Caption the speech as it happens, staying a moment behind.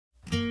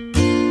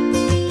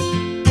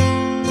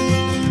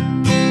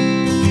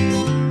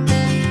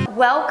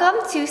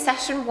Welcome to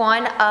session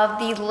 1 of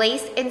the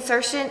Lace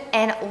Insertion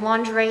and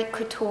Lingerie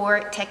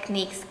Couture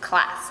Techniques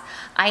class.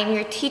 I am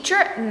your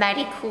teacher,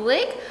 Maddie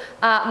Kulig.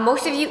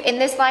 Most of you in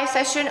this live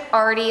session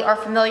already are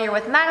familiar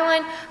with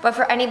Madalynne, but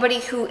for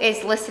anybody who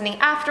is listening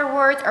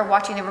afterwards or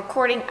watching the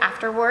recording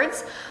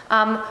afterwards,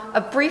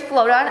 a brief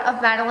lowdown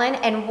of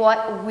Madalynne and what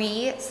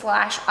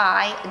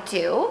I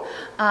do.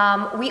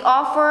 We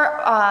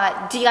offer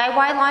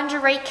DIY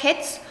lingerie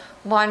kits,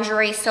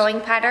 lingerie sewing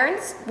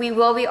patterns. We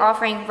will be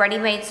offering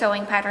ready-made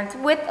sewing patterns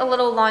with a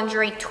little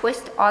lingerie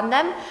twist on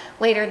them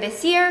later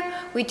this year.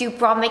 We do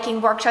bra making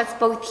workshops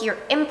both here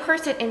in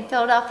person in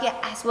Philadelphia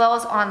as well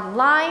as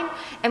online,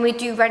 and we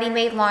do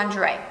ready-made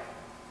lingerie.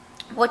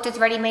 What does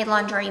ready-made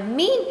lingerie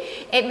mean?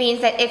 It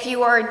means that if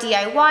you are a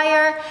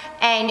DIYer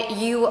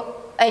and you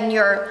and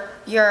your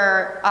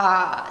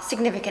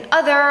significant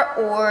other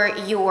or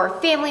your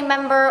family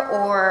member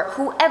or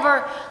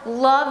whoever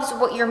loves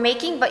what you're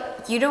making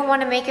but you don't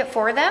want to make it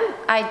for them,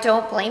 I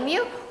don't blame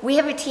you. We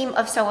have a team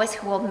of sewists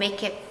who will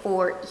make it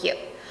for you.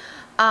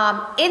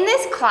 In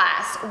this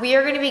class, we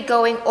are going to be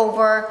going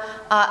over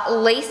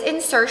lace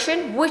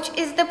insertion, which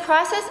is the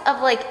process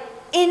of like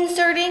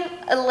inserting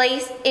a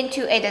lace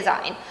into a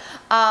design.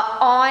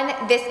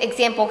 On this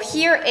example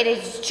here, it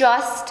is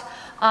just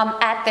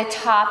at the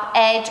top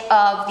edge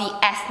of the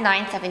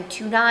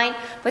S9729,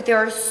 but there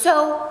are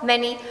so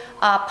many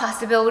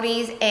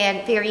possibilities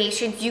and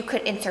variations. You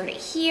could insert it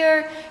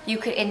here, you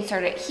could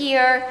insert it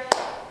here,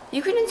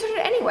 you can insert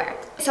it anywhere.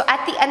 So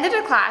at the end of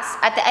the class,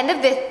 at the end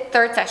of the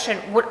third session,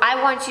 what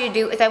I want you to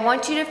do is I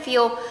want you to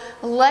feel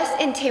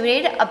less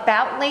intimidated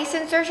about lace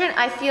insertion.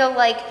 I feel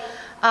like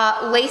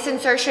lace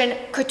insertion,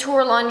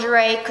 couture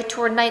lingerie,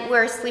 couture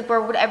nightwear,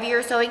 sleepwear, whatever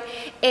you're sewing,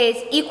 is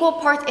equal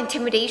parts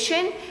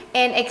intimidation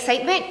and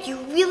excitement. You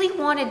really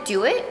want to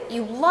do it.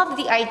 You love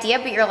the idea,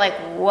 but you're like,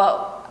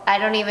 whoa, I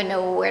don't even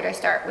know where to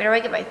start. Where do I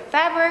get my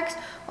fabrics?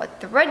 What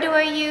thread do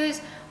I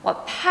use?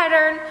 What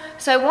pattern?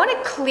 So I want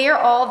to clear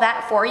all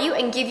that for you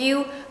and give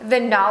you the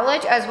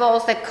knowledge as well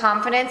as the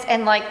confidence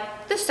and like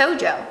the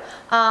sojo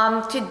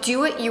to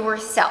do it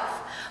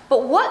yourself.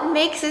 But what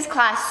makes this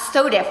class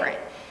so different?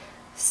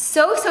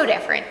 So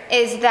different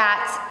is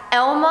that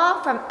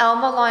Elma from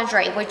Elma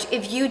Lingerie, which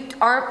if you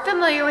aren't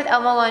familiar with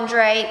Elma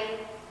Lingerie,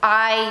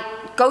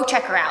 go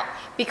check her out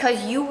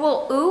because you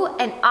will ooh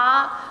and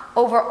ah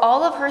over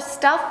all of her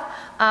stuff.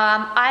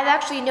 I've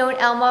actually known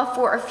Elma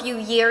for a few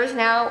years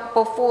now.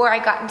 Before I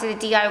got into the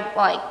DIY,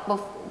 like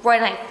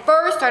when I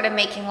first started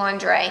making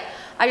lingerie,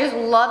 I just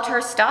loved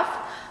her stuff.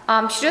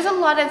 She does a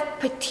lot of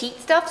petite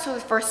stuff, so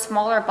for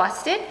smaller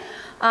busted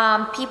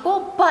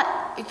people, but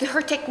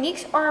her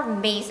techniques are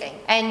amazing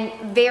and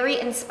very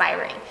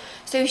inspiring.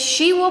 So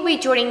she will be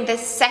joining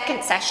this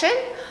second session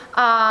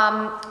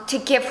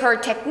to give her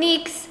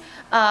techniques,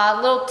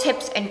 little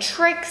tips and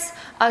tricks.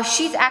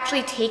 She's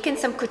actually taken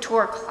some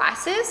couture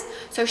classes,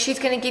 so she's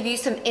going to give you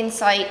some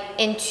insight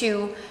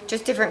into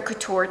just different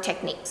couture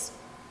techniques.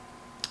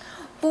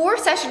 For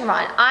session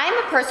 1,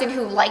 I'm a person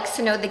who likes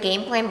to know the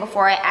game plan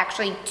before I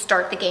actually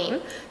start the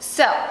game.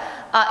 So,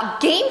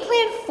 game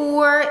plan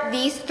for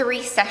these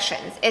 3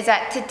 sessions is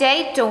that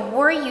today, don't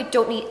worry, you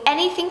don't need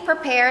anything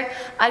prepared.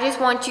 I just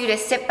want you to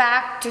sit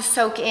back to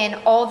soak in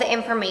all the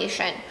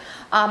information.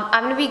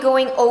 I'm going to be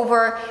going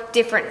over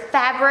different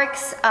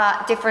fabrics,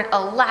 different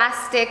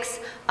elastics,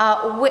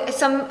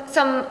 some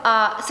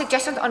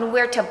suggestions on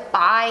where to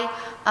buy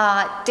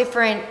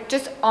different,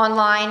 just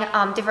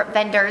online, different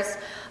vendors.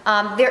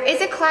 There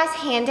is a class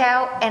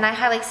handout, and I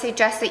highly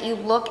suggest that you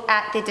look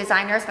at the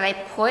designers that I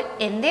put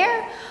in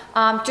there,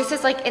 just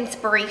as like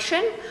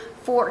inspiration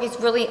for, it's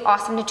really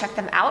awesome to check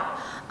them out.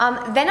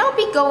 Then I'll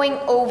be going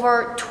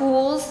over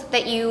tools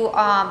that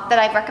that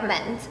I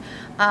recommend.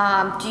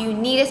 Do you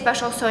need a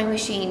special sewing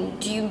machine?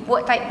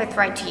 What type of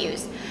thread to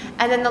use?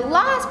 And then the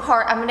last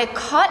part, I'm going to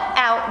cut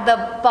out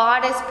the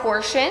bodice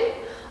portion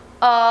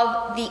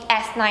of the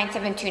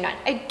S9729.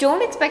 I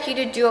don't expect you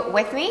to do it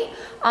with me,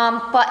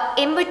 but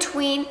in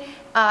between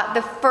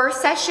the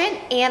first session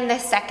and the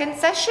second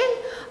session,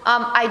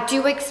 I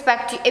do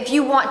expect you, if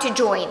you want to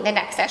join the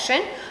next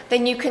session,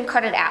 then you can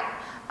cut it out.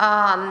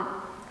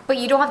 But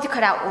you don't have to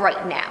cut out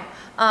right now.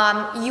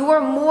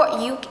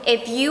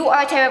 If you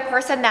are the type of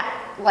person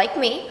that, like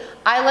me,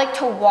 I like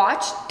to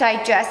watch,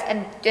 digest,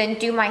 and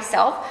do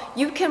myself,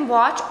 you can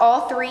watch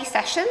all 3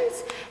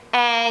 sessions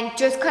and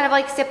just kind of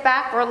like sit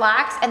back,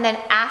 relax, and then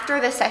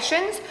after the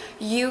sessions,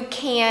 you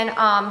can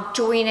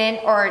join in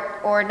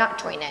or not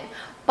join in,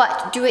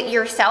 but do it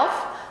yourself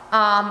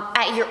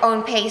at your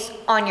own pace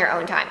on your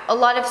own time. A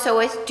lot of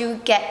sewists do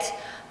get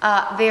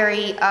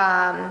very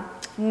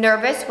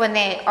nervous when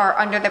they are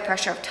under the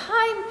pressure of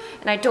time,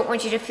 and I don't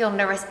want you to feel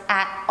nervous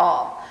at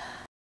all.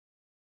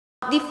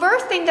 The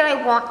first thing that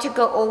I want to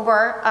go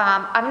over,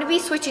 I'm going to be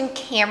switching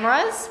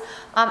cameras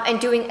and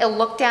doing a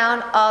look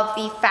down of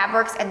the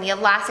fabrics and the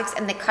elastics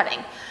and the cutting.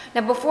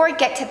 Now before I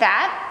get to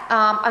that,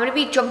 I'm going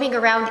to be jumping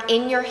around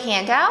in your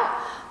handout.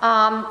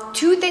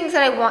 2 things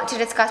that I want to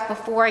discuss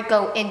before I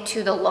go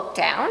into the look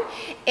down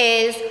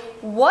is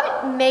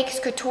what makes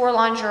couture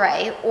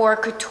lingerie or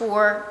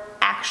couture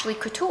actually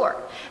couture?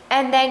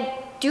 And then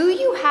do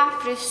you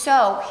have to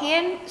sew,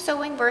 hand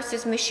sewing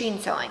versus machine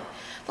sewing?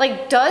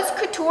 Like, does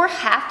couture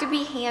have to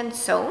be hand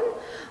sewn?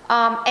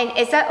 And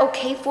is that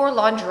okay for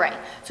lingerie?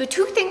 So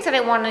two things that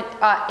I want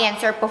to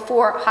answer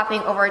before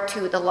hopping over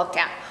to the look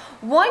down.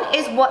 One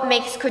is what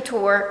makes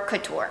couture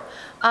couture.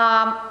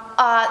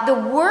 The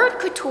word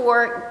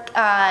couture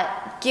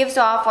gives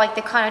off like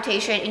the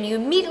connotation, and you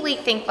immediately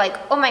think like,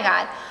 oh my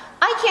God,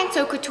 I can't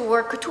sew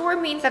couture. Couture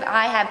means that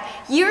I have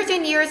years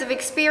and years of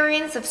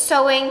experience of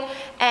sewing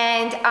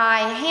and I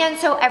hand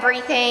sew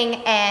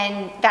everything,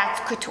 and that's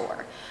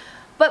couture.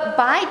 But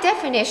by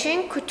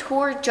definition,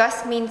 couture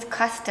just means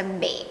custom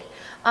made.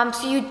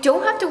 So you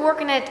don't have to work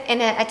in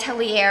an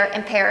atelier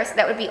in Paris.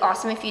 That would be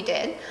awesome if you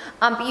did.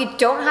 But you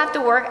don't have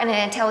to work in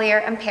an atelier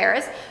in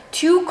Paris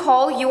to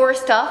call your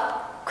stuff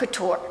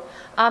couture.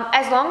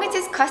 As long as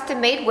it's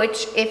custom made,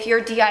 which if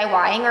you're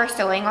DIYing or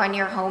sewing on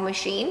your home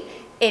machine,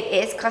 it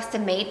is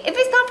custom made. If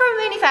it's not from a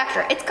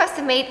manufacturer, it's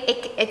custom made,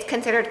 it's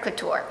considered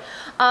couture.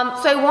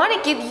 So I want to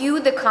give you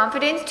the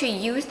confidence to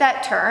use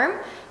that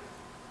term.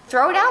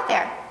 Throw it out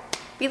there.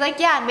 Be like,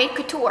 yeah, I made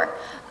couture.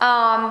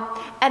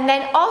 And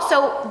then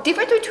also,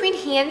 difference between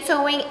hand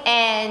sewing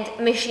and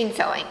machine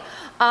sewing.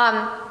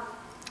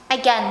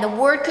 Again, the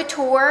word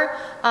couture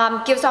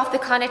gives off the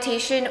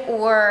connotation,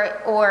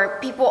 or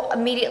people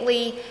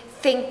immediately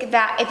think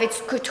that if it's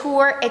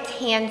couture, it's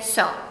hand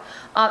sewn.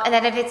 And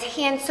that if it's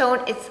hand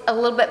sewn, it's a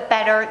little bit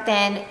better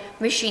than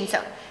machine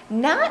sewn.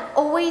 Not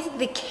always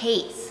the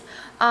case.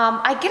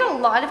 I get a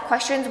lot of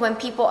questions when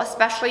people,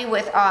 especially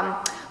with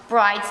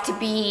brides to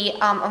be,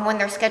 and when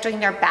they're scheduling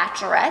their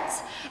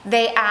bachelorettes,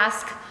 they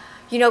ask,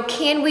 you know,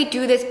 can we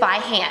do this by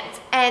hand?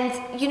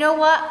 And you know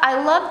what?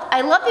 I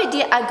love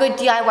a good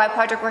DIY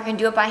project where I can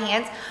do it by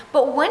hands.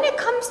 But when it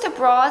comes to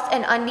bras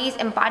and undies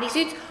and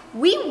bodysuits,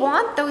 we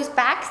want those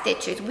back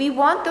stitches. We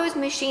want those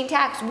machine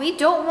tacks. We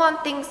don't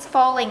want things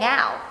falling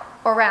out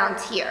around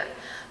here.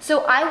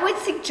 So I would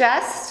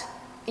suggest,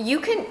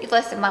 you can,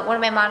 listen, one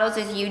of my mottos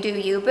is you do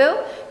you, boo.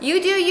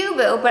 You do you,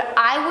 boo, but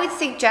I would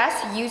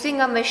suggest using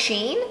a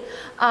machine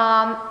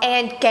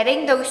and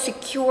getting those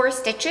secure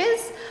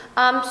stitches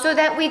so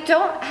that we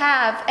don't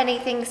have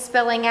anything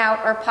spilling out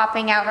or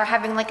popping out or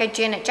having like a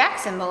Janet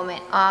Jackson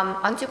moment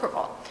on Super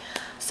Bowl.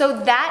 So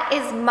that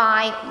is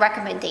my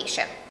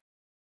recommendation.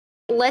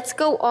 Let's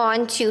go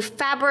on to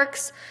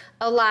fabrics,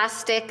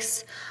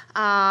 elastics,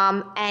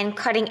 and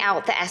cutting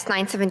out the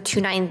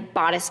S9729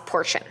 bodice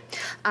portion.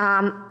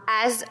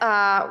 As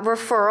a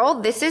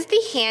referral, this is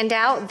the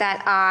handout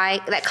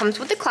that comes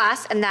with the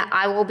class and that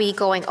I will be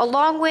going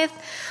along with.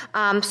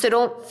 So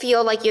don't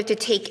feel like you have to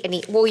take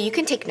any, well, you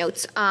can take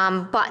notes,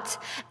 but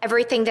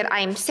everything that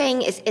I'm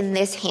saying is in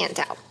this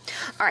handout.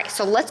 All right,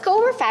 so let's go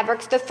over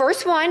fabrics. The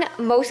first one,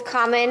 most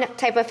common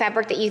type of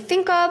fabric that you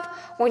think of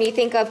when you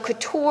think of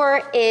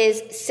couture,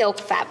 is silk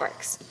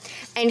fabrics.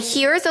 And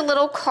here's a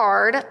little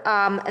card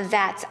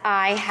that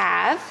I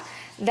have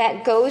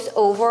that goes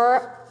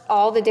over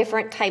all the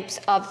different types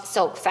of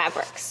silk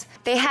fabrics.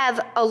 They have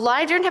a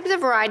lot of different types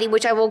of variety,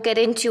 which I will get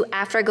into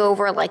after I go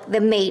over like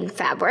the main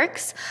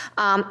fabrics.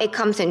 It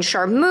comes in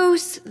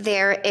charmeuse,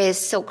 there is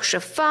silk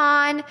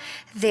chiffon,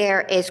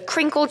 there is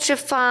crinkled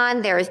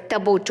chiffon, there is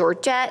double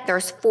georgette,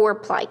 there's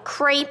 4-ply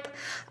crepe,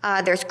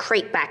 there's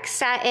crepe back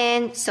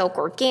satin, silk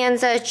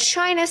organza,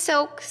 china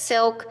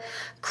silk,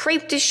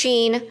 crepe de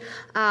chine,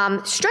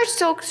 stretch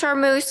silk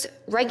charmeuse,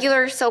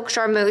 regular silk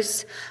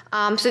charmeuse.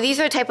 So these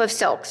are the type of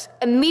silks.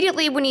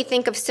 Immediately when you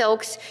think of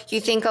silks, you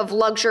think of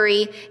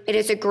luxury. It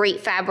is a great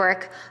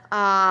fabric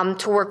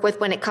to work with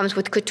when it comes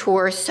with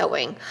couture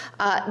sewing.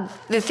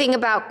 The thing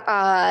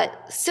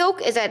about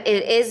silk is that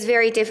it is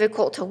very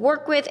difficult to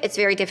work with. It's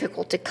very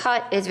difficult to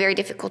cut. It's very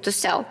difficult to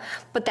sew.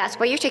 But that's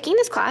why you're taking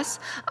this class.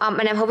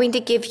 And I'm hoping to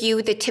give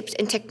you the tips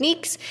and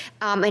techniques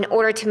in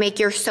order to make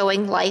your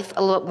sewing life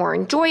a little bit more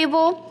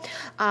enjoyable.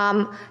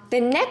 The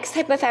next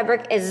type of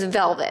fabric is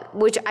velvet,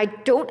 which I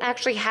don't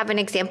actually have an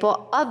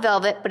example of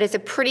velvet, but it's a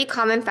pretty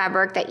common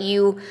fabric that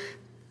you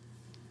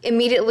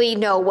immediately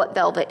know what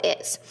velvet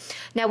is.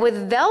 Now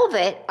with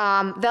velvet,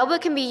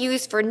 velvet can be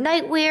used for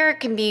nightwear,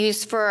 can be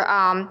used for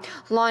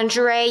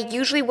lingerie.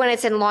 Usually when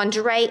it's in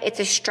lingerie, it's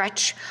a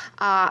stretch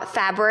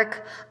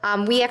fabric.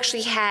 We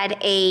actually had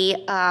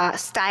a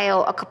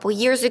style a couple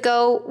years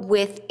ago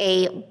with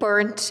a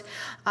burnt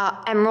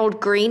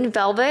emerald green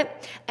velvet,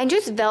 and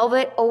just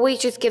velvet always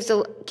just gives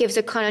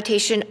a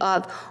connotation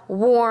of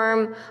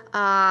warm,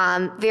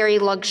 very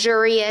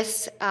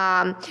luxurious.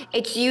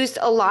 It's used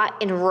a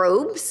lot in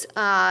robes.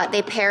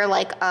 They pair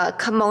like a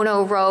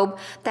kimono robe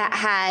that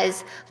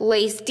has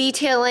lace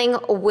detailing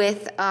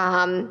with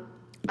a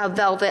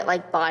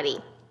velvet-like body.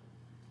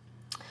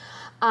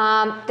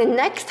 The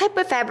next type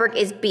of fabric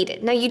is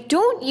beaded. Now you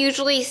don't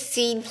usually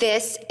see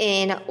this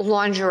in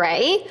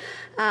lingerie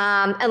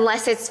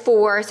unless it's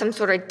for some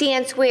sort of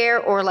dance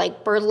wear or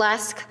like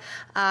burlesque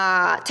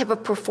type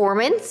of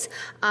performance.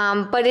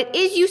 But it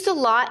is used a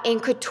lot in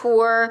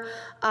couture,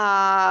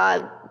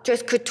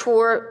 just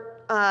couture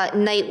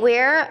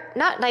nightwear.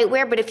 Not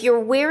nightwear, but if you're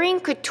wearing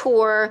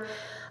couture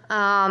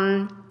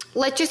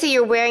let's just say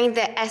you're wearing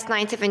the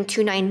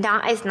S9729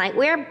 not as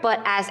nightwear,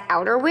 but as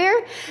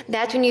outerwear,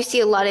 that's when you see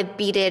a lot of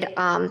beaded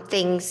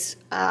things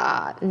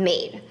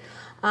made.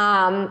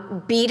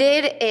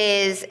 Beaded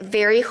is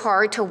very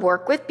hard to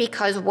work with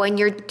because when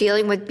you're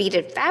dealing with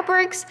beaded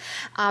fabrics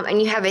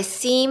and you have a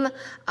seam,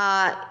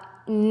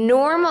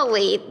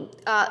 normally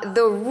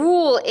the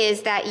rule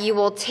is that you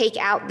will take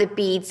out the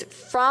beads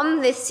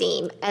from the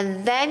seam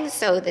and then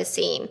sew the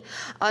seam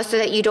so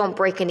that you don't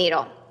break a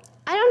needle.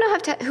 I don't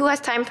know who has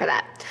time for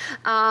that.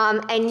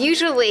 And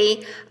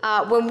usually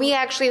when we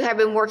actually have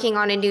been working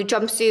on a new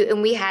jumpsuit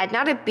and we had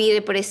not a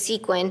beaded but a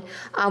sequin,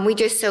 we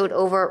just sewed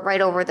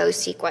right over those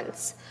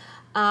sequins.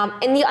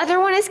 And the other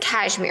one is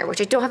cashmere,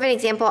 which I don't have an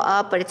example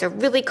of, but it's a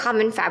really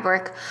common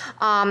fabric.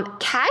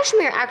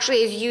 Cashmere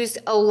actually is used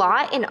a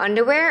lot in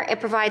underwear. It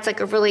provides like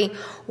a really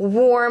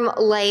warm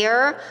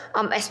layer,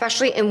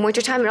 especially in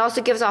wintertime. It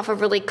also gives off a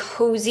really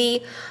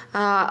cozy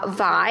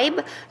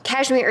vibe.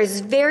 Cashmere is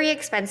very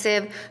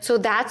expensive, so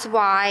that's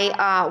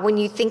why when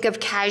you think of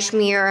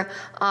cashmere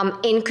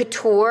in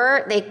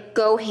couture, they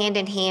go hand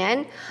in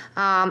hand,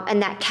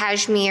 and that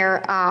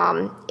cashmere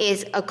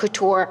is a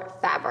couture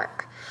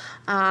fabric.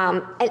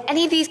 And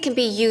any of these can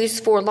be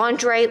used for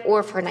lingerie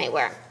or for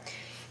nightwear.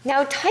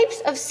 Now, types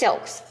of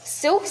silks.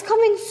 Silks come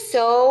in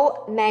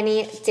so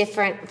many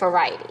different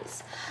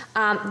varieties.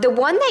 The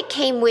one that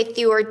came with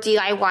your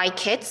DIY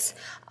kits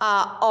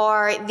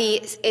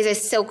is a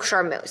silk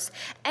charmeuse,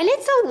 and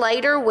it's a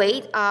lighter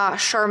weight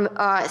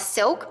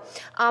silk.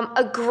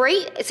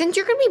 Since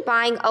you're going to be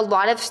buying a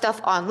lot of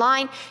stuff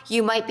online,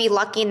 you might be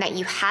lucky in that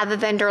you have a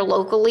vendor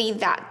locally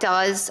that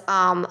does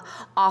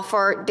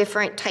offer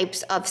different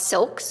types of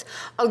silks.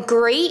 A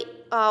great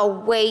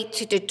way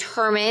to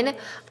determine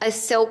a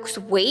silk's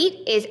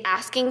weight is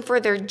asking for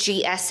their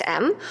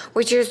GSM,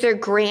 which is their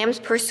grams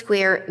per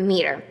square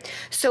meter.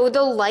 So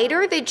the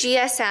lighter the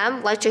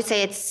GSM, let's just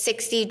say it's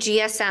 60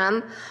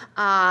 GSM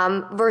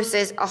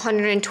versus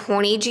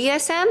 120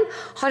 GSM.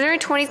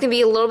 120 is going to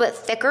be a little bit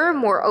thicker,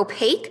 more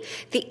opaque.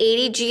 The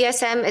 80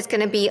 GSM is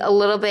going to be a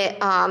little bit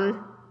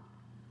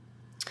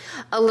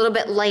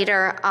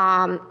lighter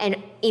and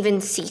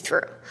even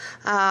see-through,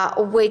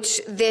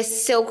 which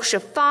this silk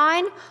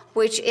chiffon,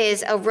 which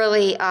is a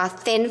really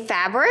thin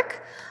fabric,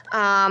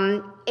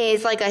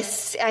 is like I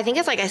think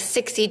it's like a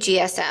 60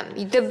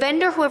 GSM. The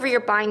vendor, whoever you're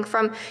buying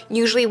from,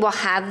 usually will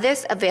have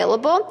this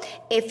available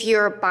if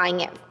you're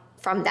buying it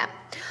from them.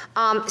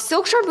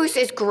 Silk charmeuse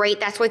is great.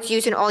 That's what's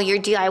used in all your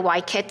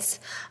DIY kits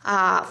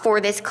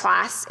for this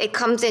class. It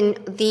comes in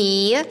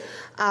the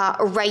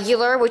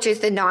regular, which is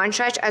the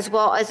non-stretch, as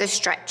well as a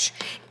stretch.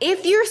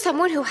 If you're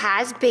someone who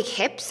has big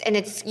hips and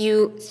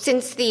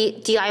since the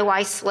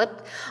DIY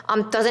slip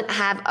doesn't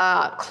have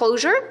a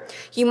closure,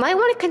 you might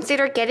want to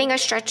consider getting a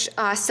stretch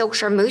silk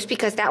charmeuse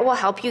because that will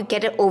help you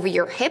get it over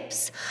your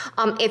hips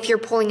if you're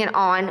pulling it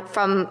on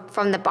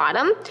from the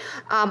bottom,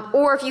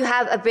 or if you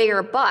have a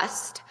bigger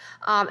bust.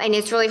 And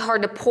it's really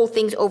hard to pull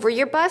things over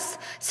your bust,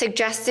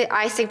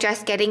 I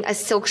suggest getting a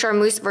silk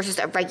charmeuse versus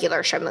a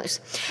regular charmeuse.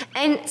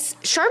 And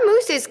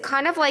charmeuse is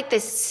kind of like the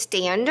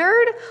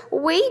standard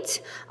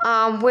weight,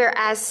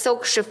 whereas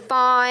silk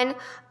chiffon,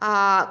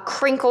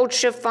 crinkled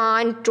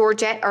chiffon,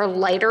 georgette are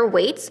lighter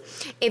weights.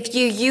 If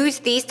you use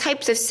these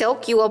types of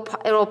silk,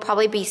 it'll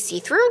probably be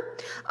see-through,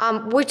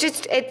 which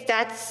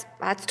that's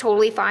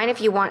totally fine if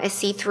you want a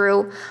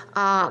see-through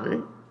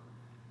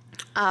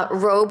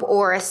robe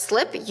or a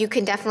slip. You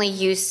can definitely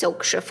use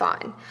silk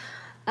chiffon.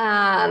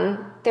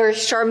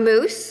 There's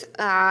charmeuse,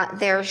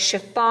 there's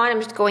chiffon.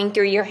 I'm just going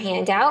through your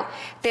handout.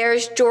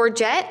 There's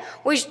georgette,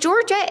 which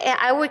georgette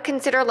I would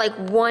consider like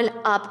one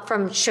up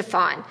from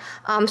chiffon.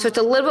 So it's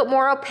a little bit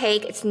more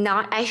opaque. It's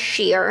not as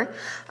sheer.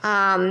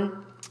 And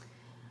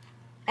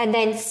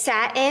then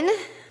satin.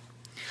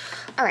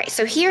 All right,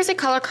 so here's a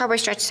color card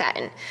with stretch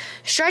satin.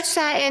 Stretch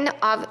satin,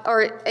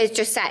 or it's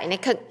just satin.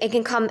 It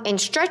can come in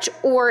stretch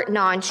or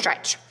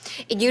non-stretch.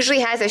 It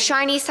usually has a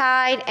shiny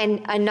side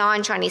and a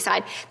non-shiny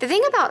side. The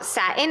thing about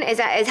satin is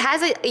that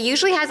it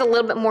usually has a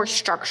little bit more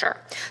structure.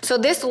 So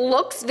this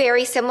looks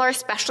very similar,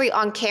 especially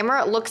on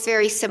camera. It looks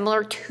very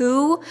similar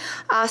to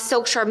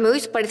silk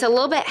charmeuse, but it's a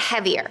little bit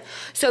heavier.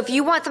 So if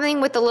you want something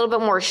with a little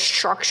bit more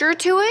structure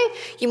to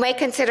it, you might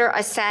consider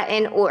a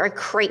satin or a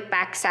crepe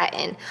back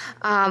satin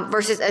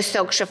versus a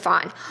silk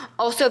chiffon.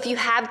 Also, if you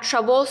have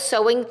trouble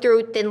sewing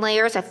through thin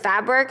layers of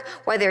fabric,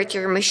 whether it's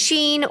your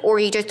machine or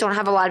you just don't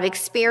have a lot of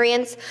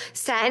experience,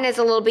 satin is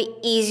a little bit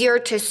easier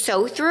to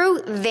sew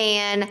through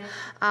than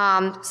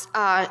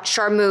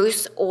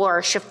charmeuse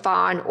or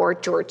chiffon or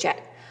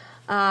georgette.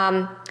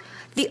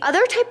 The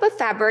other type of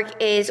fabric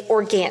is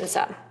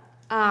organza.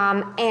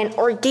 And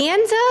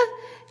organza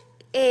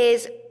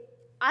is,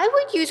 I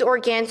would use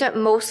organza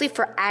mostly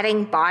for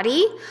adding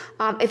body.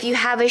 If you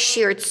have a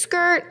sheared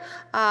skirt,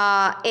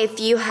 if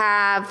you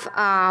have,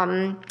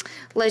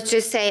 let's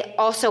just say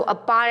also a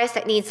bodice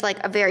that needs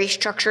like a very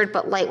structured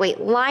but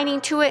lightweight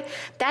lining to it,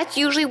 that's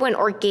usually when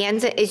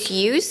organza is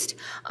used.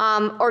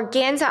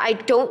 Organza I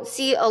don't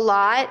see a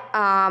lot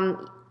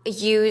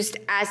used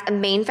as a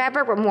main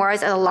fabric, but more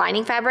as a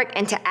lining fabric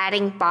and to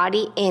adding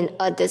body in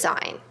a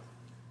design.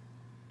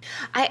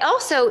 I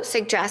also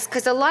suggest,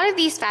 because a lot of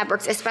these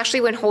fabrics,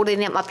 especially when holding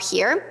them up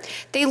here,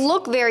 they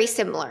look very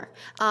similar.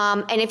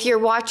 And if you're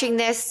watching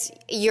this,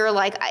 you're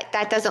like,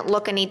 that doesn't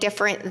look any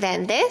different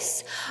than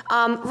this.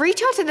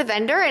 Reach out to the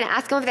vendor and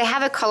ask them if they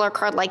have a color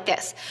card like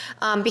this.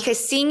 Because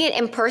seeing it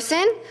in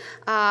person,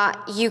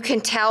 you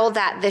can tell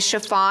that the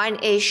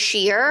chiffon is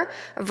sheer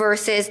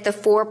versus the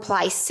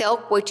 4-ply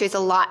silk, which is a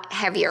lot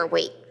heavier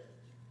weight.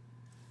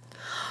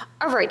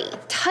 Alrighty,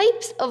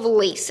 types of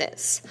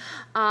laces.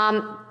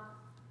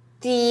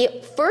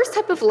 The first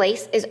type of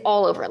lace is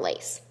all over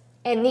lace.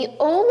 And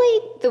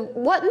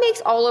what makes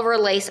all over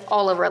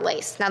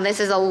lace, now this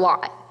is a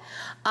lot,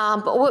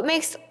 but what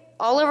makes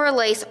all over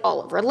lace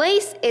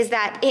is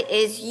that it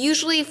is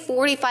usually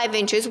 45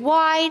 inches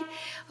wide,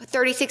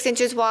 36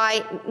 inches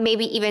wide,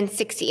 maybe even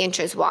 60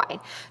 inches wide.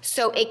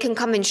 So it can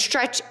come in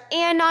stretch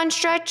and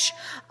non-stretch,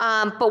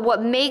 but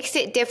what makes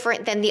it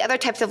different than the other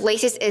types of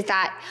laces is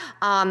that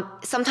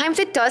sometimes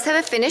it does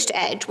have a finished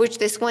edge, which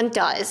this one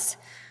does,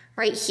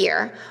 right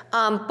here.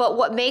 But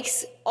what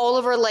makes all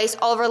over lace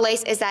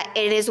is that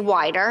it is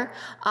wider.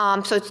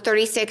 So it's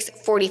 36,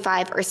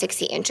 45, or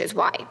 60 inches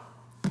wide.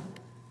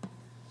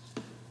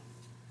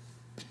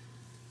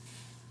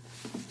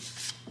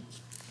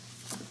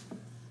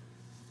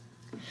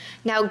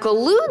 Now,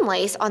 galloon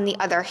lace, on the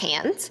other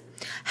hand,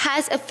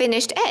 has a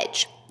finished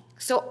edge.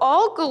 So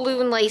all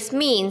galloon lace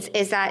means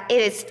is that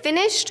it is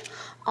finished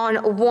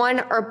on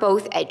one or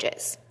both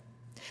edges.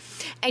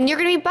 And you're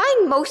going to be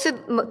buying most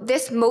of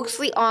this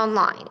mostly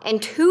online.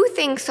 And two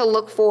things to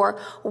look for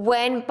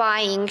when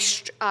buying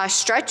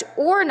stretch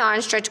or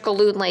non-stretch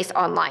galloon lace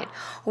online.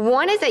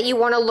 One is that you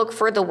want to look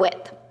for the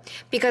width,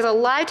 because a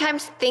lot of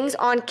times things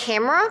on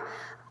camera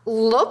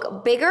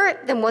look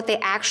bigger than what they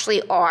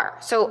actually are.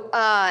 So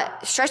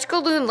stretch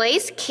galloon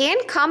lace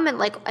can come in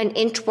like an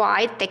inch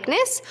wide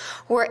thickness,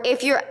 where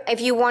if you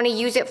want to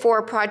use it for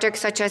a project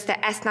such as the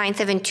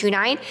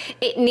S9729,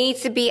 it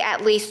needs to be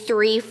at least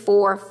 3,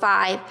 4,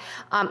 5.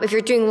 If you're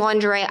doing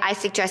lingerie, I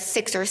suggest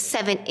 6 or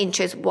 7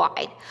 inches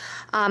wide.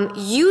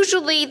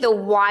 Usually the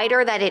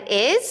wider that it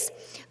is,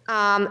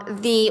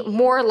 the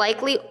more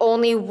likely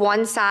only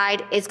one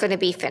side is going to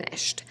be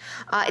finished.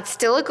 It's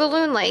still a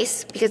galloon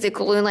lace because the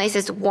galloon lace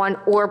is one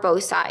or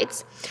both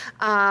sides.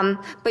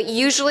 But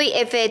usually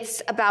if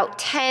it's about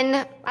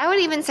 10, I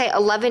would even say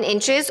 11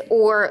 inches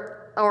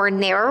or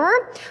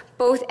narrower,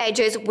 both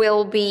edges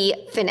will be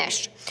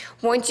finished.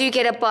 Once you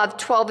get above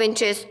 12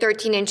 inches,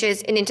 13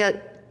 inches, and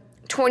into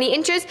 20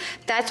 inches,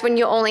 that's when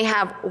you only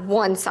have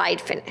one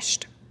side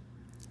finished.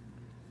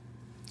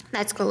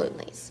 That's galloon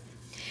lace.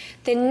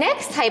 The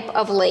next type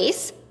of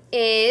lace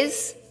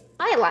is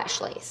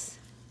eyelash lace.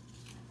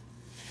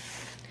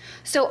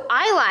 So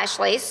eyelash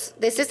lace,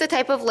 this is the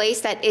type of lace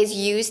that is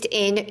used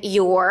in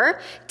your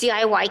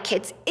DIY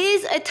kits,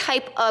 is a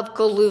type of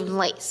galloon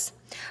lace,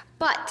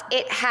 but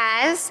it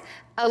has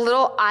a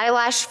little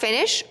eyelash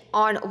finish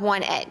on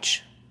one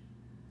edge.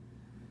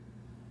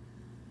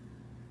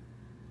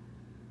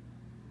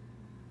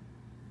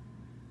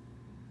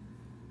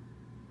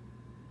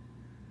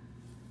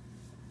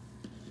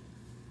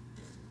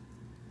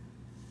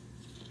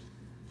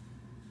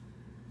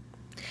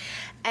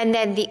 And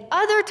then the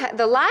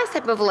last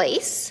type of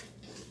lace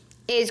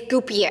is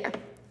Couture.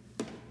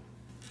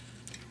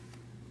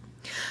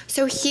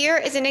 So here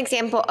is an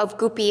example of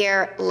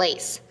Couture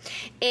lace.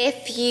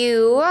 If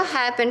you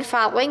have been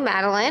following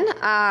Madalynne,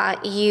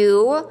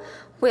 you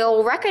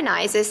will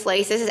recognize this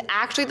lace. This is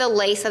actually the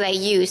lace that I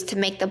used to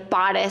make the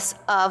bodice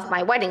of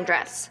my wedding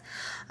dress.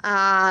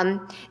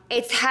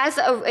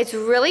 It's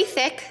really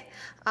thick.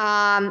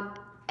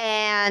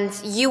 And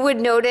you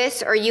would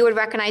notice, or you would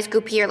recognize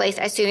Couture lace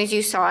as soon as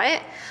you saw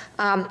it.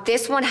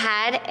 This one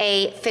had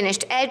a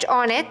finished edge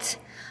on it,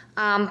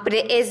 but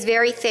it is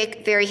very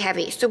thick, very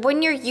heavy. So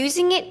when you're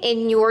using it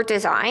in your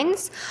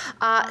designs,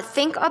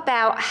 think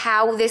about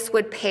how this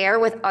would pair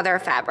with other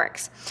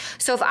fabrics.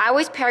 So if I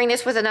was pairing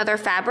this with another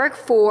fabric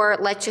for,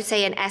 let's just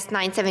say, an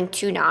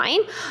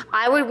S9729,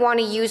 I would want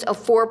to use a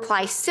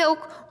 4-ply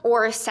silk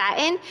or a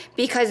satin,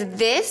 because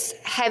this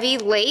heavy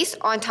lace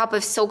on top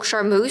of silk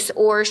charmeuse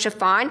or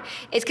chiffon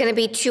is going to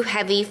be too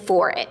heavy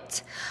for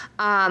it.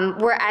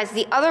 Whereas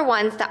the other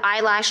ones, the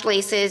eyelash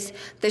laces,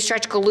 the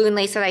stretch galloon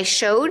lace that I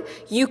showed,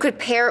 you could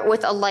pair it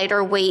with a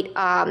lighter weight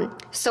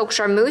silk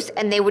charmeuse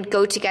and they would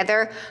go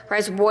together,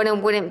 whereas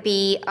one wouldn't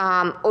be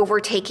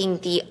overtaking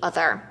the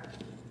other.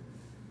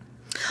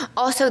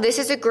 Also, this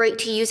is great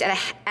to use at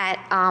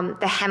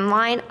the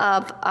hemline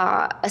of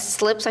a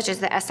slip such as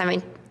the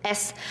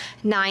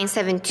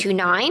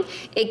S9729.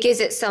 It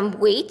gives it some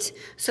weight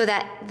so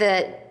that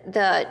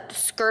the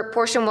skirt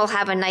portion will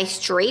have a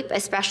nice drape,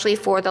 especially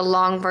for the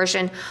long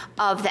version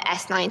of the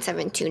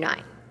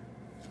S9729.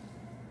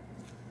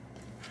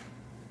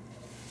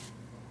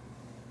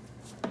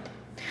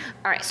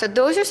 All right, so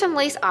those are some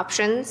lace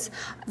options.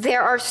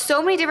 There are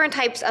so many different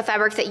types of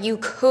fabrics that you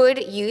could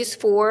use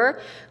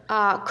for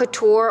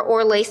couture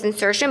or lace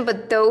insertion,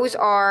 but those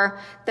are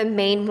the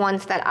main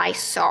ones that I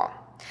saw.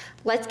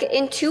 Let's get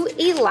into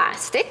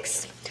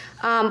elastics,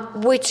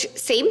 which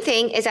same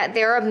thing is that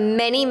there are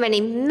many,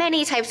 many,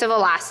 many types of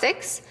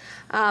elastics.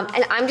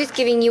 And I'm just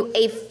giving you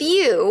a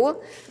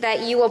few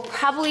that you will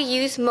probably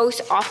use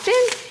most often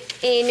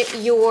in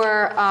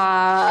your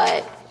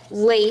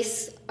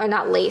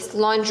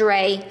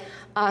lingerie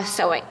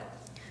sewing.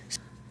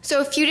 So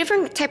a few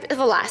different types of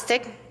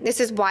elastic. This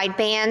is wide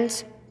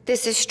band,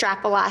 this is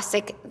strap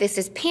elastic, this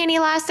is panty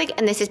elastic,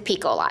 and this is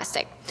picot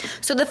elastic.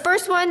 So the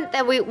first one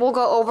that we will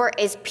go over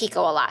is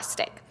picot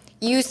elastic.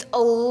 Used a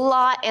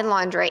lot in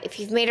lingerie. If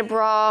you've made a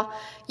bra,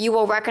 you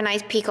will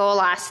recognize picot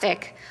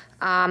elastic.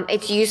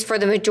 It's used for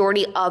the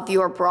majority of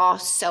your bra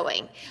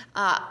sewing.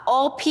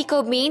 All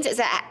picot means is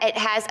that it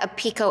has a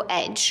picot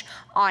edge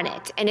on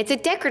it, and it's a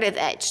decorative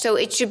edge, so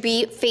it should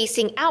be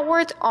facing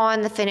outwards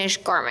on the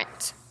finished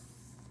garment.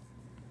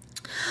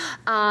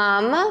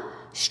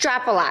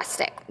 Strap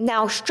elastic.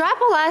 Now, strap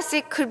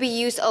elastic could be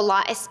used a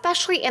lot,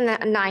 especially in the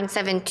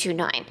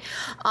 9729.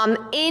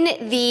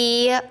 In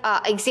the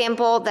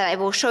example that I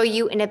will show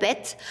you in a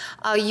bit,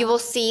 you will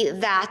see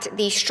that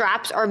the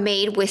straps are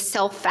made with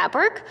self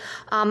fabric.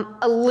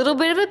 A little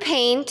bit of a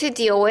pain to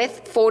deal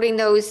with, folding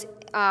those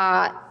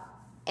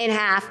in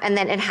half and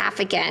then in half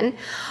again.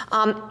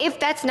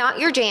 If that's not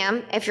your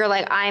jam, if you're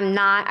like, I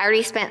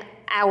already spent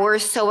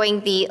hours sewing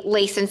the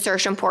lace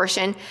insertion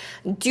portion,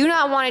 do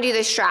not want to do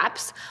the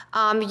straps,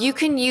 you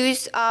can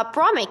use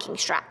bra making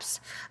straps.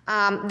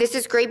 This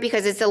is great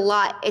because it's a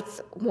lot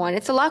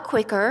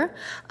quicker,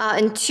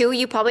 and two,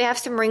 you probably have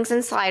some rings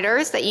and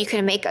sliders that you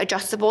can make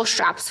adjustable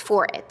straps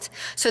for it.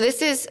 So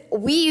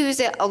we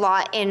use it a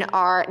lot in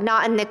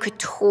not in the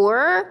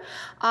couture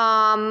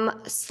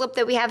slip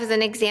that we have as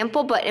an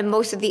example, but in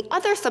most of the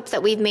other slips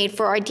that we've made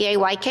for our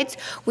DIY kits,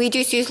 we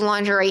just use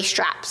lingerie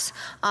straps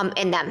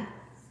in them.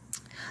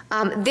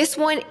 This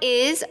one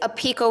is a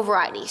picot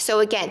variety.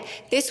 So again,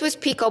 this was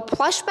picot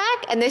plush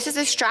back, and this is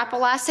a strap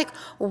elastic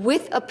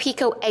with a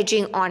picot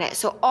edging on it.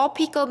 So all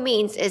picot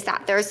means is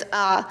that there's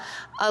a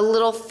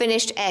little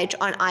finished edge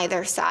on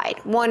either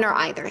side, one or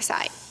either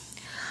side.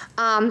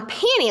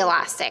 Panty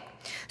elastic.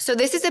 So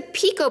this is a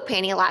picot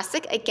panty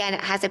elastic. Again,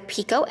 it has a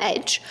picot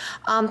edge.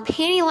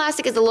 Panty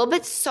elastic is a little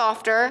bit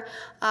softer,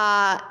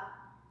 and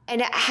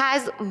it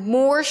has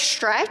more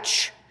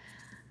stretch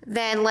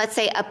than, let's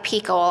say, a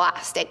picot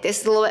elastic.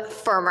 This is a little bit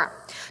firmer.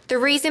 The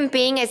reason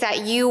being is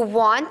that you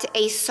want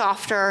a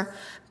softer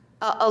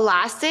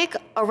elastic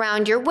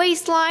around your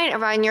waistline,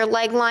 around your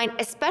leg line,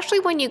 especially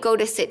when you go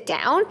to sit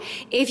down.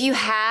 If you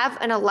have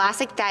an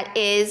elastic that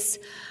is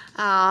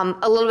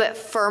a little bit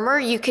firmer,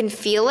 you can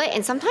feel it,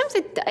 and sometimes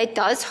it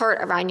does hurt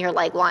around your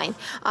leg line,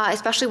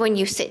 especially when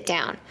you sit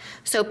down.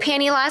 So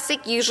panty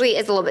elastic usually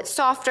is a little bit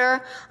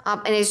softer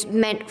and is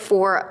meant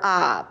for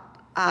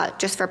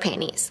just for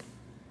panties.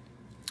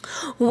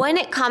 When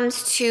it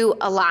comes to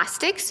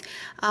elastics,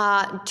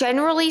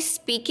 generally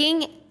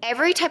speaking,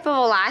 every type of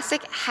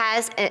elastic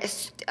has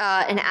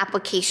an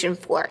application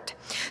for it.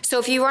 So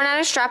if you run out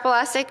of strap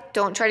elastic,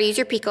 don't try to use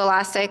your picot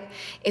elastic.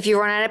 If you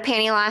run out of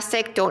panty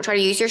elastic, don't try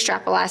to use your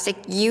strap elastic.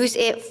 Use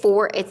it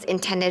for its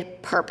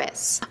intended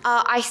purpose.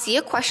 I see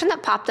a question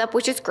that popped up,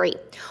 which is great.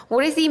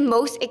 What is the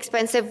most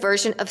expensive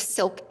version of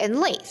silk and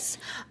lace?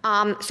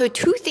 So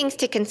two things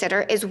to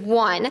consider is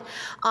one,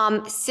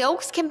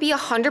 silks can be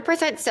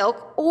 100%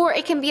 silk, or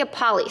it can be a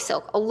poly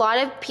silk. A lot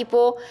of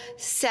people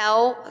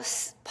sell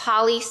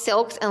poly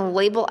silks and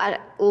label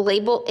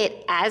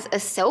it as a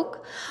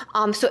silk.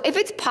 So if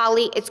it's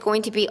poly, it's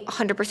going to be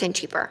 100%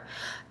 cheaper.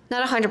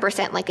 Not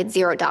 100% like it's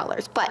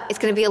 $0, but it's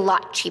going to be a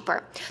lot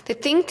cheaper. The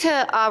thing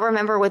to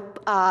remember with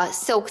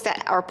silks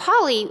that are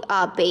poly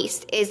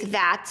based is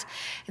that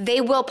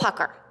they will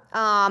pucker.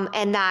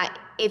 And that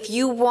if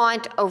you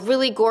want a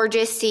really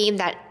gorgeous seam,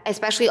 that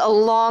especially a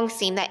long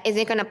seam that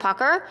isn't going to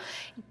pucker,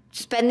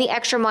 spend the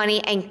extra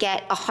money and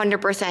get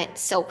 100%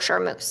 silk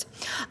charmeuse.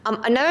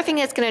 Another thing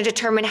that's going to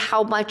determine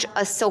how much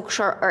a silk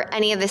shirt or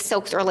any of the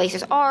silks or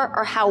laces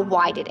are how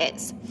wide it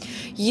is.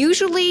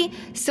 Usually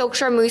silk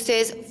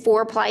charmeuses,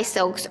 4-ply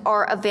silks,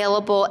 are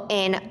available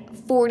in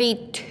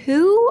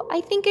 42,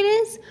 I think it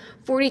is,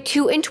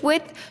 42-inch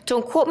width.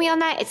 Don't quote me on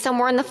that. It's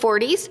somewhere in the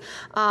 40s,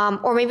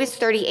 or maybe it's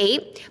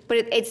 38, but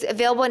it's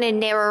available in a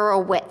narrower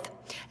width.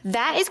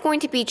 That is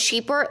going to be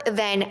cheaper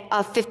than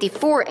a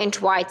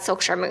 54-inch wide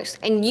silk charmeuse.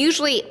 And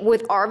usually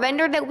with our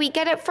vendor that we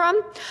get it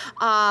from,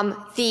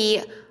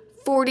 the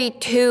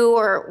 42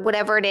 or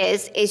whatever it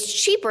is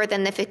cheaper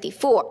than the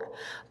 54.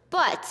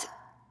 But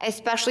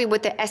especially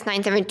with the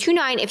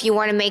S9729, if you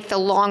want to make the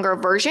longer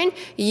version,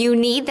 you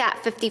need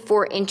that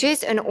 54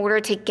 inches in order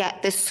to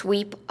get the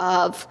sweep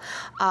of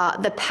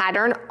the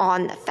pattern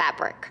on the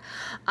fabric.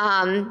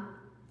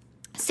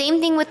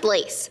 Same thing with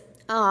lace.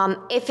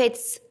 If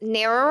it's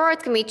narrower,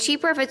 it's going to be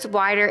cheaper. If it's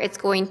wider, it's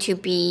going to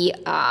be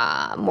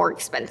more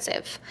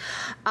expensive.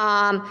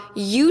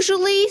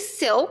 Usually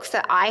silks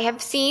that I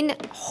have seen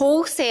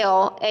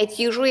wholesale, it's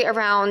usually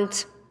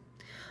around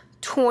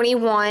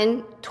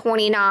 $21,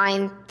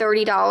 $29,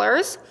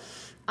 $30.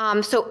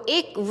 So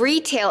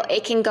retail,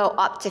 it can go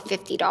up to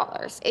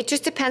 $50. It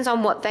just depends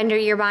on what vendor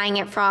you're buying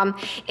it from.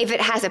 If it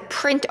has a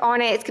print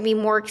on it, it's gonna be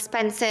more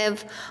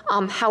expensive,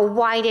 how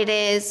wide it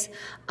is.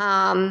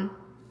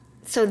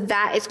 So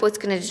that is what's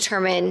gonna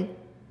determine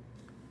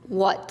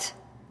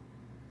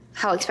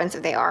how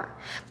expensive they are.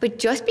 But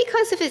just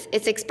because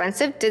it's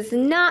expensive does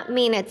not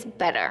mean it's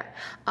better.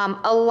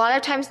 A lot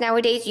of times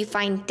nowadays you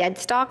find dead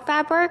stock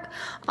fabric,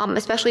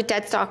 especially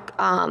dead stock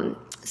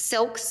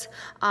silks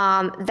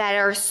that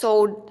are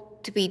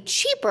sold to be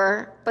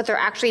cheaper, but they're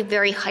actually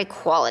very high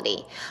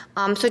quality.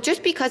 So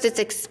just because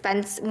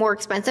it's more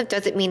expensive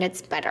doesn't mean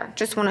it's better.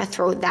 Just want to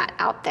throw that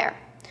out there.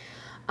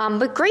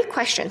 But great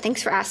question.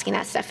 Thanks for asking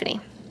that,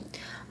 Stephanie.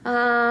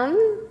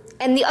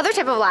 And the other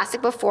type of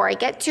elastic before I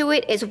get to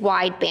it is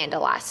wide band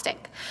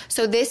elastic.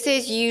 So this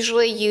is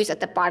usually used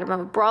at the bottom of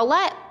a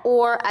bralette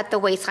or at the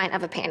waistline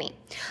of a panty.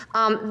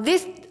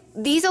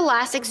 These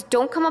elastics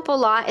don't come up a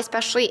lot,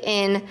 especially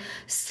in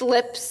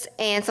slips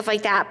and stuff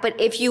like that. But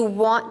if you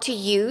want to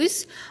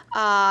use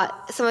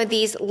some of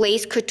these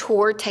lace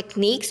couture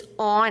techniques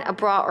on a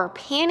bra or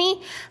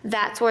panty,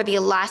 that's where the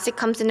elastic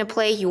comes into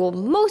play. You will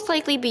most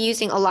likely be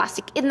using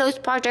elastic in those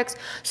projects.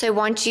 So I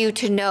want you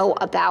to know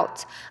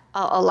about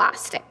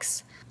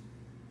elastics.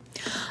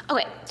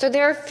 Okay, so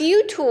there are a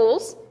few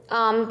tools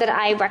that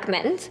I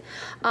recommend.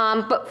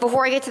 But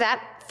before I get to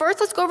that,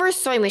 first let's go over a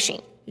sewing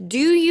machine. Do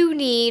you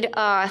need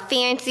a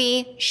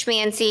fancy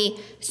schmancy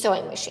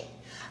sewing machine?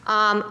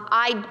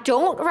 I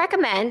don't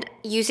recommend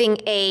using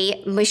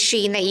a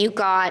machine that you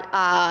got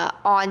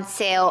on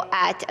sale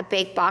at a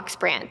big box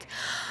brand.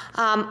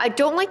 I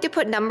don't like to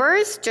put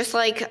numbers, just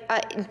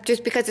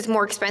because it's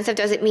more expensive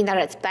doesn't mean that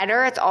it's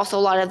better. It's also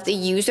a lot of the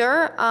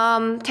user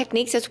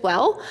techniques as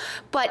well.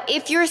 But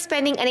if you're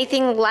spending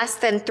anything less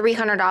than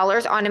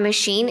 $300 on a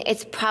machine,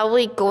 it's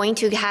probably going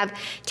to have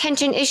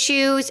tension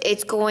issues.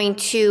 It's going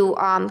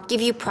to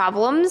give you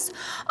problems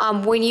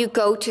when you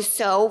go to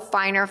sew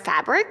finer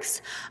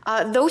fabrics.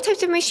 Those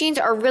types of machines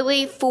are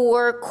really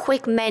for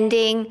quick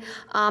mending.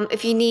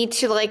 If you need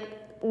to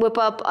whip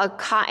up a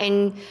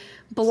cotton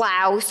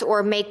blouse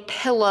or make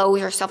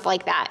pillows or stuff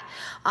like that.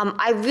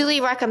 I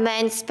really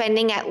recommend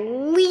spending at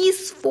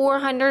least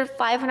 $400,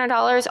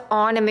 $500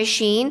 on a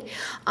machine.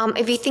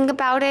 If you think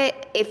about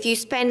it, if you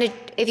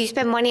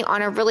spend money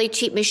on a really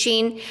cheap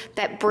machine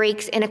that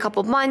breaks in a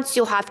couple months,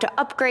 you'll have to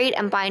upgrade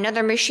and buy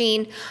another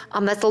machine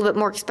that's a little bit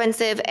more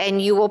expensive, and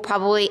you will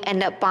probably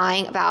end up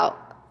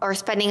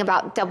spending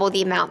about double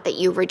the amount that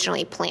you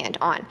originally planned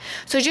on.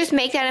 So just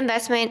make that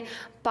investment.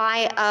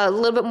 Buy a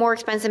little bit more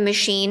expensive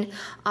machine.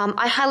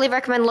 I highly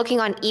recommend looking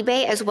on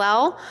eBay as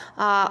well.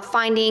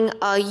 Finding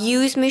a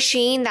used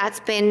machine that's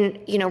been,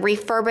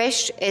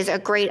 refurbished is a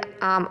great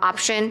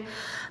option.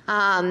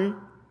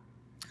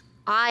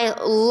 I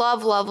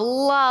love, love,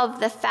 love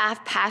the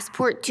FAF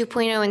Passport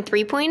 2.0 and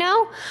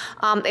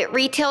 3.0. It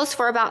retails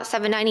for about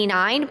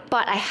 $7.99,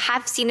 but I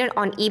have seen it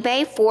on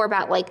eBay for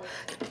about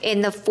in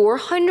the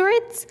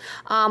 400s,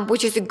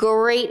 which is a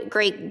great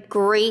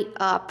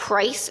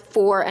price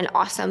for an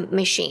awesome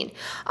machine.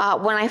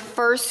 When I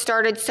first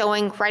started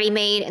sewing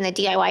ready-made and the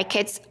DIY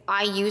kits,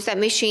 I used that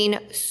machine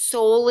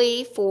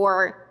solely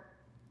for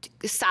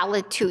a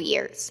solid 2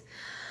 years.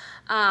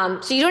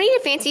 So you don't need a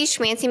fancy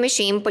schmancy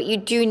machine, but you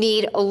do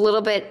need a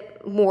little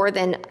bit more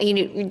than,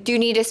 you do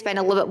need to spend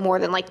a little bit more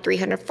than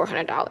 $300,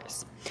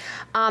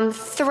 $400.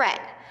 Thread.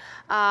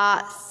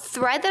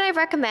 Thread that I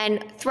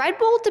recommend, thread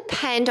will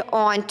depend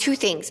on two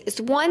things.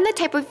 It's one, the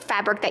type of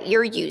fabric that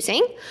you're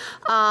using.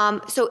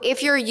 So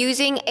if you're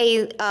using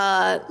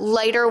a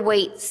lighter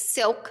weight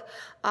silk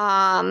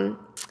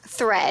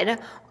thread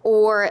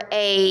or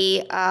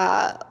a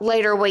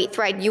lighter weight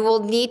thread, you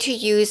will need to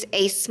use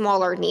a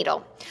smaller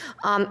needle.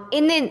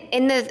 In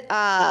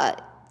the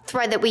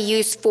thread that we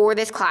used for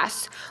this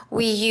class,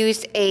 we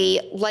used a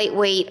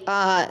lightweight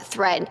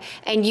thread,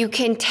 and you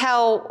can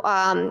tell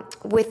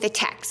with the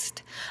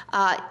text,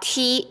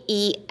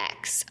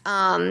 TEX.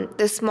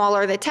 The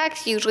smaller the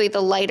text, usually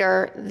the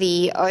lighter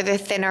or the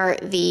thinner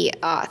the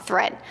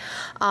thread.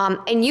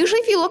 And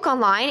usually if you look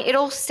online,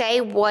 it'll say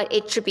what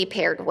it should be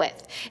paired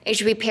with. It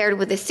should be paired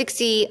with a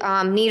 60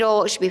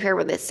 needle, it should be paired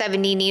with a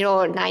 70 needle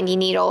or 90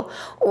 needle,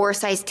 or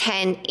size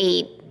 10,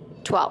 8,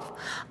 12.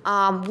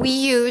 We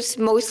use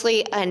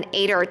mostly an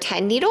 8 or a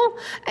 10 needle,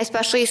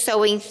 especially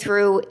sewing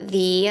through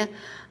the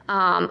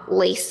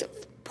lace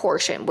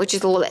portion, which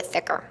is a little bit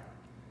thicker.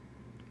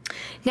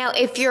 Now,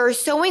 if you're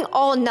sewing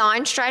all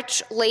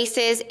non-stretch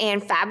laces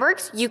and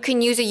fabrics, you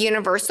can use a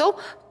universal,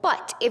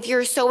 but if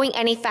you're sewing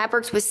any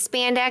fabrics with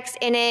spandex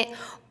in it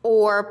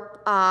or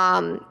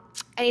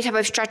any type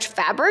of stretch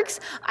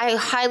fabrics, I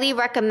highly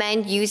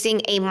recommend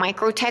using a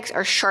microtex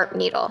or sharp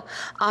needle.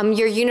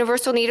 Your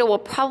universal needle will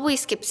probably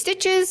skip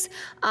stitches,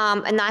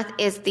 and that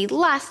is the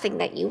last thing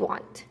that you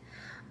want.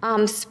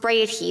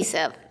 Spray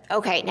adhesive.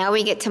 Okay, now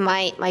we get to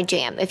my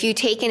jam. If you've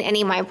taken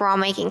any of my bra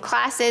making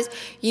classes,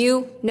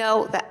 you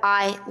know that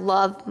I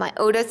love my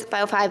Otis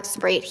 505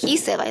 spray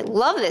adhesive. I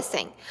love this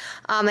thing.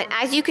 And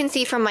as you can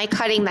see from my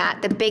cutting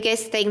mat, the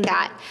biggest thing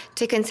that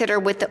to consider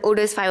with the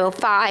Otis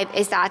 505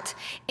 is that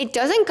it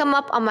doesn't gum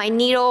up on my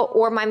needle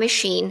or my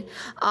machine.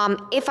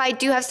 If I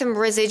do have some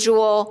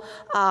residual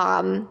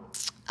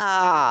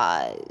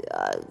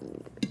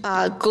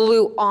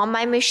glue on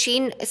my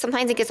machine,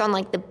 sometimes it gets on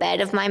like the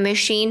bed of my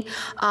machine.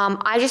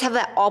 I just have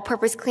that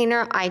all-purpose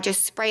cleaner. I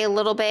just spray a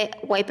little bit,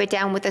 wipe it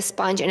down with a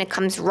sponge, and it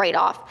comes right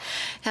off.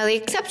 Now the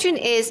exception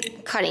is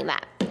cutting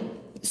mat.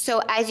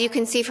 So as you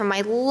can see from my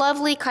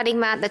lovely cutting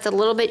mat that's a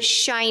little bit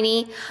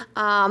shiny,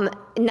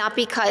 not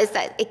because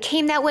that it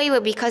came that way,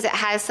 but because it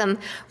has some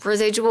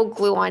residual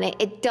glue on it,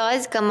 it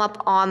does gum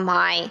up on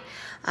my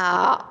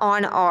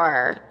on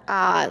our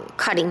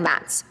cutting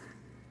mats.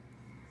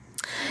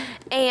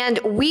 And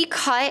we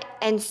cut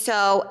and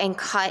sew and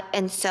cut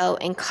and sew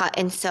and cut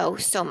and sew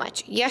so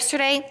much.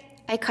 Yesterday,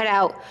 I cut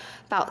out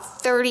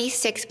about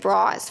 36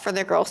 bras for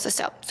the girls to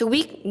sew. So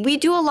we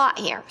do a lot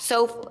here.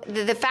 So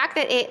the fact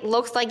that it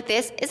looks like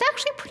this is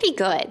actually pretty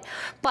good.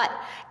 But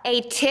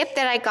a tip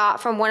that I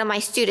got from one of my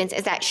students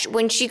is that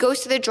when she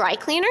goes to the dry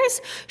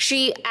cleaners,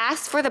 she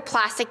asks for the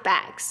plastic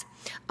bags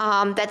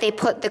that they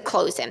put the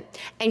clothes in.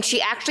 And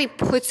she actually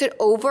puts it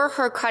over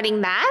her cutting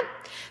mat.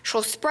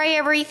 She'll spray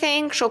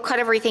everything, she'll cut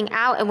everything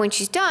out, and when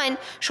she's done,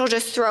 she'll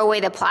just throw away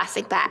the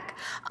plastic bag.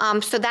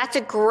 So that's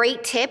a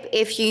great tip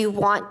if you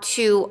want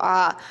to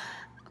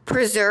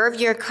preserve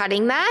your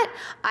cutting mat.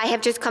 I have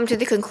just come to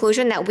the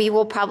conclusion that we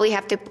will probably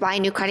have to buy a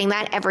new cutting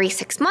mat every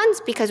 6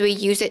 months because we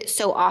use it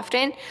so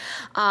often.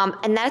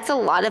 And that's a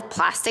lot of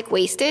plastic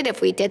wasted if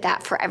we did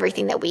that for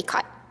everything that we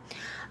cut.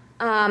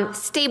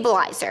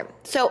 Stabilizer.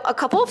 So a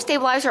couple of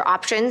stabilizer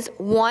options.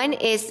 One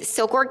is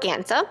silk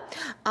organza.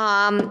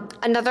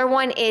 Another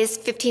one is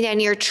 15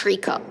 denier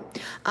tricot.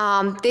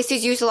 This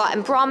is used a lot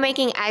in bra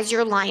making as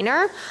your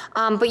liner,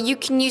 but you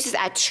can use this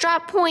at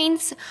strap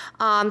points.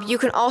 You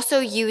can also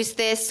use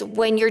this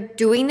when you're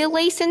doing the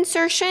lace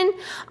insertion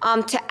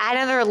to add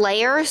another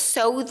layer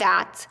so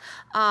that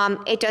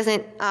it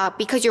doesn't,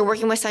 because you're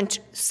working with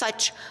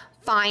such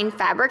fine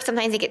fabric,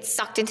 sometimes it gets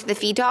sucked into the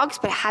feed dogs,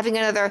 but having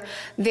another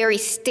very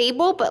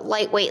stable but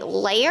lightweight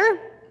layer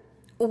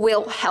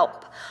will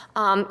help.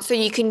 So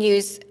you can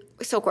use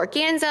silk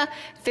organza,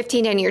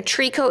 15 denier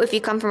tricot. If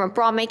you come from a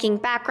bra making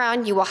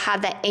background, you will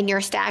have that in your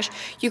stash.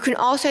 You can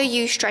also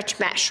use stretch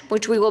mesh,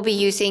 which we will be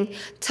using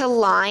to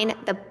line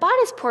the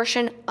bodice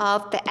portion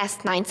of the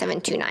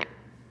S9729.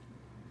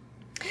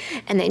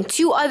 And then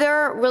two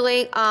other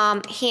really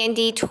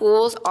handy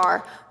tools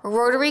are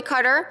rotary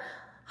cutter.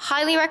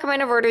 Highly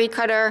recommend a rotary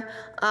cutter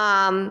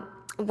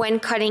when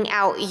cutting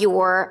out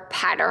your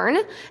pattern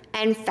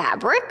and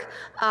fabric.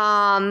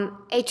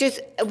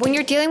 When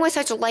you're dealing with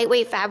such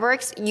lightweight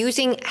fabrics,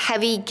 using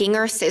heavy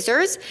Ginger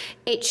scissors,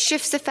 it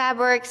shifts the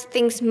fabrics,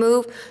 things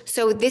move.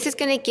 So this is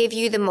gonna give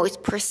you the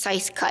most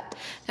precise cut.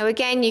 Now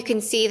again, you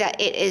can see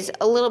that it is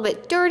a little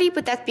bit dirty,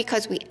 but that's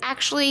because we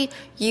actually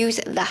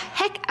use the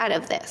heck out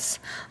of this.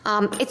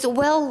 It's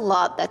well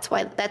loved, that's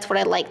what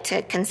I like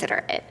to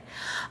consider it.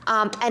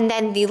 And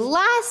then the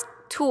last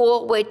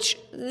tool, which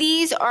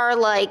these are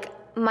like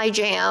my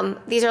jam,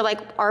 these are like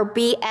our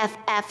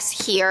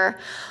BFFs here.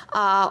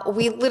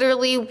 We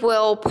literally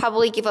will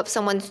probably give up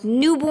someone's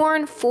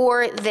newborn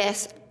for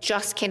this.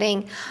 Just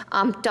kidding.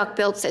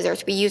 Duck-billed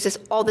scissors. We use this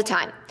all the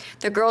time.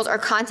 The girls are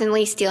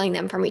constantly stealing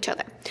them from each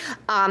other.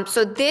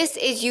 So this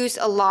is used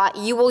a lot.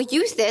 You will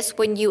use this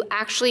when you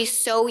actually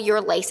sew your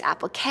lace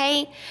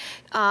applique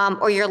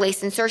or your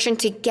lace insertion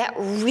to get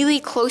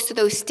really close to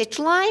those stitch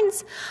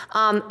lines.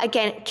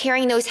 Again,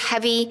 carrying those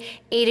heavy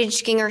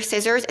 8-inch Ginger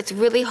scissors, it's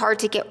really hard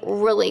to get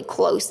really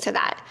close to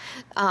that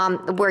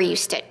where you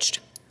stitched.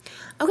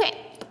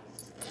 Okay.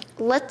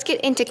 Let's get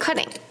into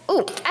cutting.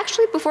 Oh,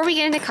 actually, before we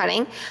get into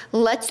cutting,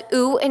 let's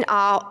ooh and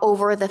ah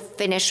over the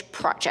finished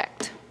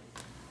project.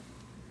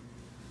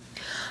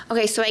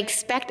 Okay, so I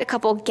expect a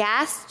couple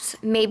gasps.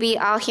 Maybe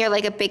I'll hear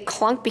like a big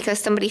clunk because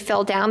somebody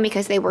fell down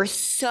because they were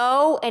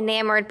so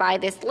enamored by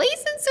this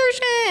lace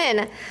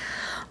insertion.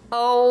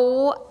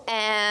 OMG,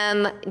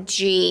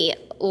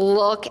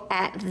 look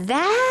at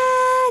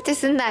that.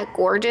 Isn't that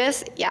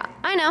gorgeous? Yeah,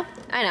 I know.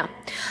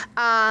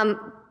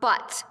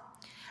 But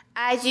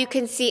as you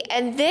can see,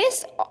 and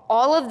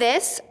all of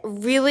this,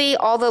 really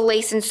all the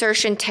lace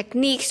insertion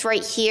techniques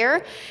right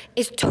here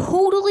is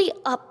totally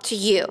up to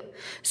you.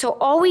 So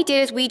all we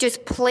did is we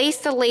just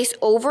placed the lace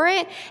over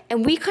it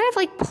and we kind of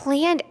like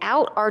planned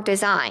out our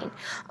design.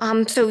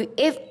 So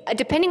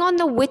depending on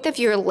the width of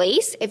your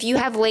lace, if you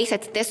have lace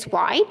that's this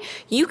wide,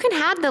 you can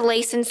have the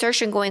lace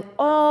insertion going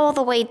all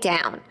the way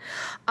down.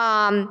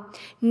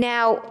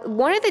 Now,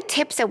 one of the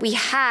tips that we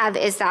have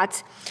is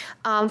that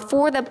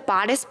for the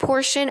bodice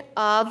portion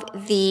of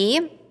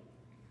the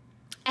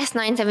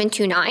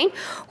S9729,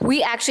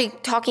 we actually,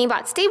 talking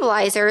about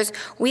stabilizers,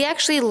 we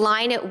actually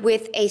line it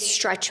with a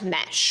stretch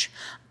mesh.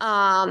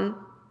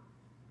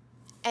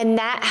 and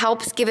that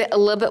helps give it a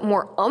little bit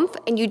more oomph,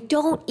 and you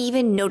don't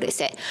even notice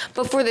it.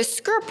 But for the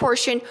skirt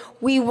portion,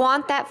 we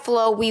want that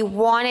flow, we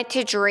want it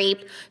to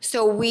drape,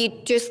 so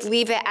we just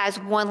leave it as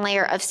one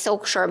layer of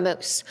silk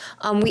charmeuse.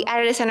 We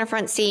added a center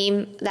front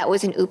seam, that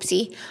was an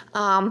oopsie,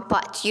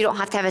 but you don't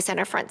have to have a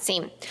center front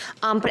seam.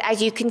 But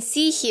as you can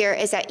see here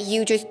is that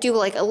you just do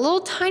like a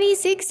little tiny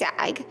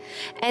zigzag,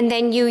 and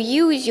then you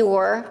use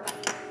your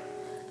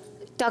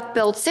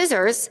duck-billed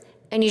scissors,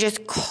 and you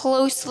just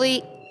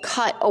closely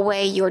cut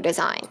away your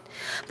design.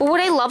 But what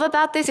I love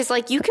about this is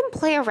like you can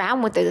play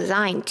around with the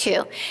design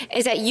too,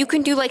 is that you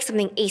can do like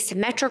something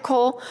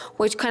asymmetrical,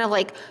 which kind of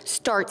like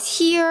starts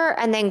here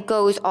and then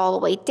goes all the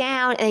way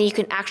down, and then you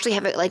can actually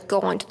have it like go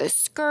onto the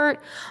skirt.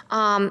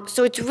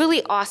 So it's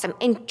really awesome.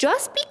 And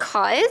just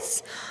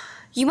because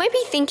you might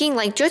be thinking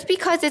like just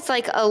because it's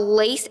like a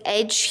lace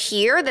edge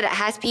here that it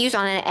has to be used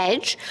on an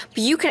edge, but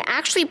you can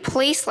actually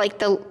place like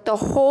the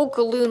whole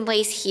galloon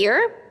lace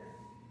here.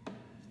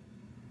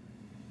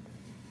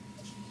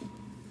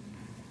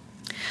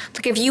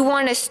 Like if you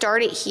want to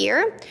start it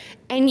here,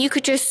 and you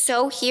could just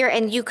sew here,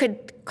 and you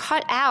could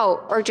cut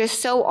out or just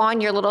sew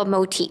on your little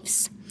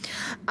motifs.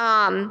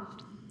 Now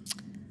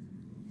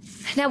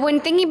when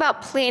thinking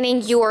about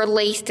planning your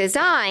lace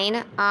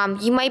design,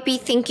 you might be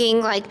thinking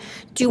like,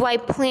 do I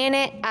plan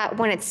it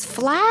when it's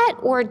flat,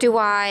 or do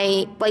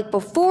I, like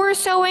before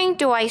sewing,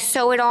 do I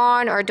sew it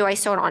on, or do I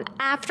sew it on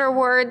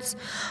afterwards?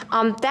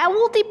 That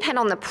will depend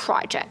on the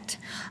project.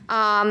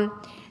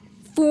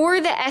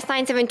 For the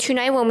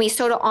S9729, when we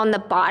sewed it on the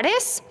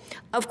bodice,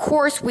 of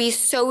course we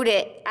sewed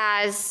it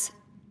as,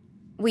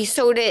 we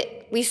sewed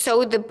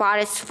the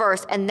bodice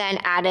first and then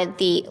added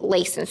the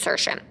lace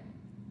insertion.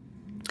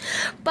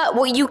 But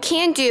what you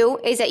can do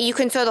is that you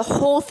can sew the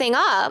whole thing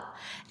up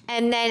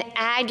and then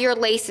add your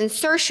lace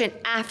insertion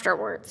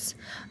afterwards.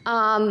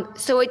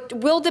 So it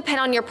will depend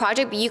on your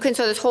project, but you can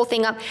sew this whole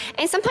thing up.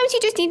 And sometimes you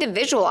just need to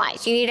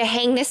visualize. You need to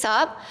hang this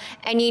up,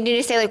 and you need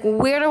to say like,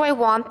 where do I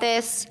want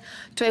this?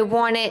 Do I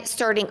want it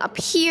starting up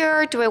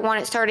here? Do I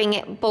want it starting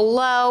it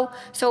below?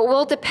 So it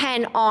will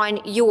depend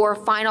on your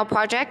final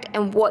project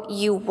and what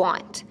you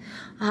want.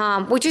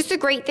 Which is the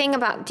great thing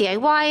about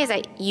DIY, is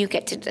that you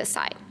get to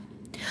decide.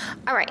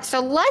 All right, so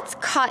let's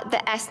cut the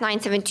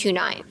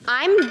S9729.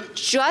 I'm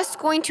just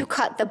going to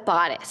cut the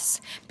bodice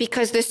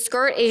because the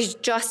skirt is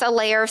just a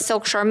layer of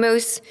silk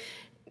charmeuse.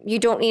 You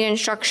don't need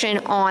instruction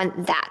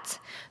on that.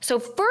 So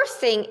first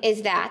thing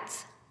is that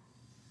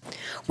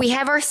we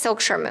have our silk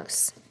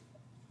charmeuse.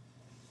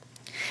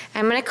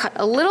 I'm gonna cut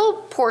a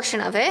little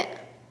portion of it.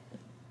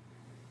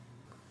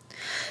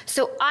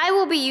 So I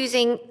will be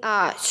using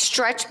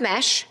stretch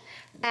mesh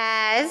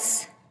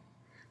as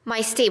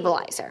my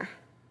stabilizer.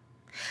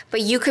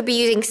 But you could be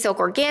using silk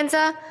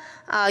organza,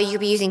 you could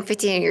be using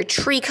 15 your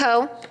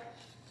tricot.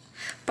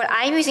 But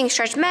I'm using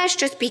stretch mesh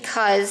just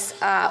because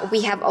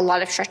we have a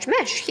lot of stretch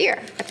mesh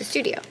here at the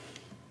studio.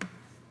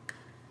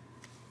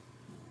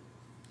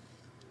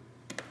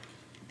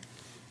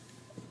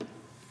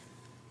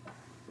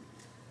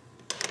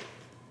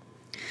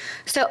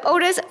 So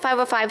Oda's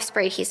 505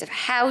 spray adhesive,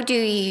 how do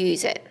you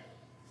use it?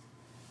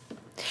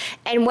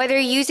 And whether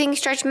you're using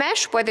stretch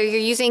mesh, whether you're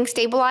using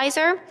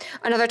stabilizer,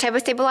 another type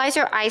of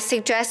stabilizer, I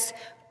suggest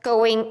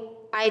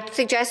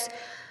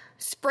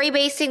spray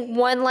basing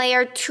one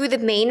layer to the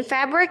main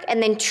fabric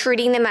and then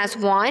treating them as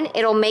one.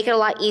 It'll make it a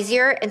lot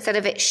easier instead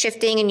of it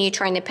shifting and you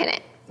trying to pin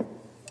it.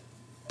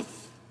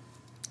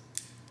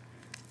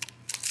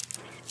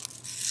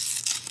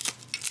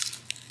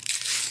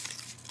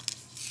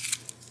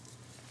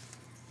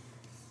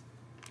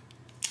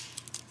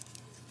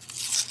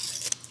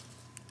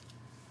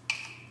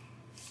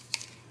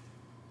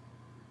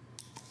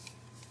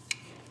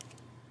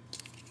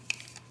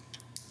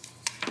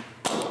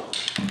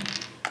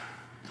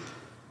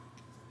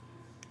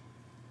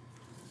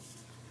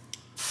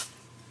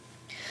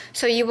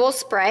 So you will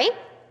spray.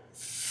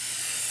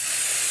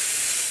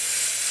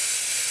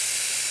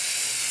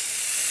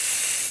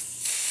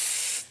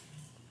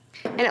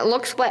 And it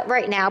looks wet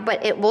right now,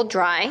 but it will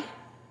dry.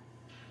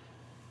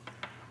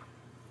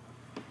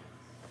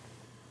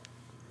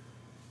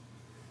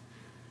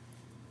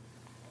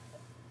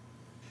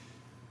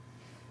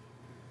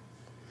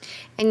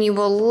 And you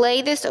will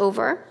lay this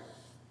over.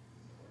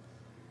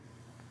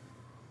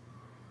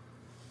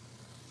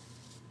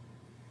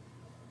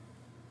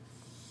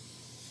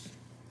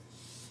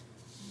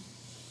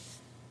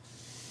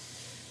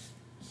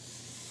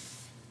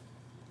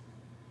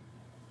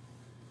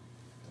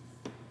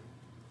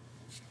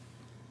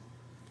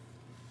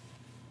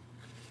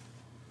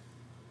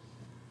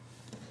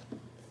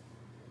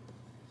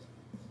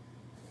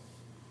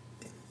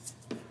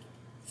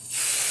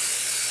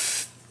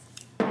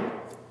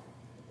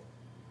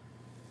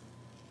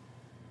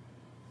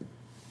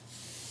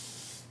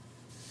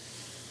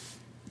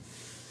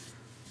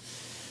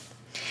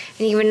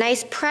 And you give a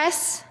nice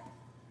press,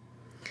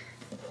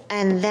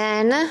 and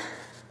then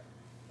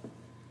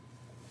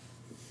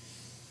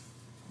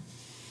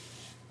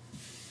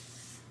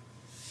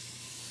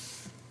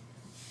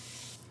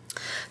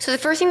so the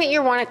first thing that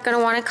you're going to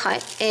want to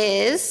cut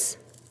is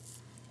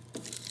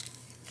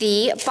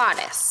the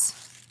bodice.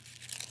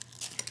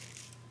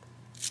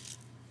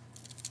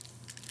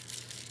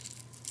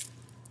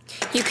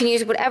 You can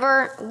use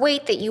whatever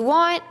weight that you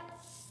want.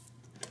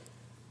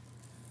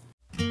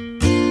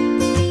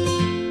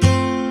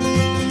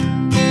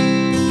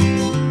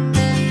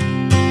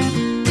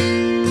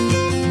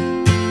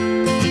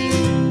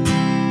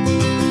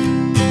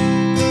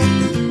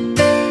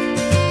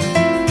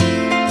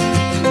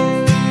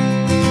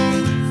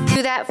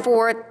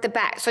 For the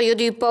back. So you'll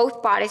do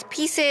both bodice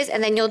pieces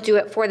and then you'll do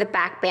it for the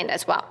back band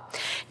as well.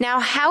 Now,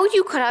 how do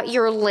you cut out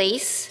your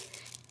lace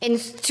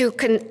to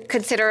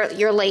consider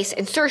your lace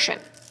insertion?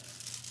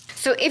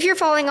 So if you're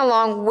following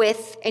along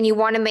with and you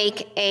want to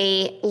make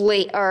a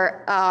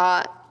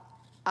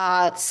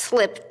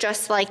slip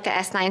just like the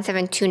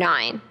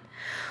S9729,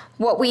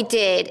 what we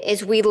did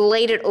is we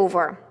laid it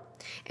over.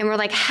 And we're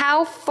like,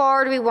 how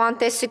far do we want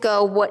this to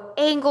go? What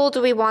angle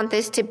do we want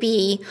this to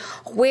be?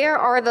 Where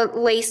are the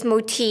lace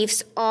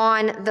motifs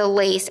on the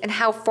lace? And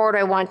how far do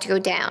I want it to go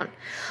down?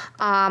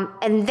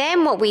 And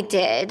then what we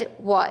did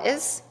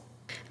was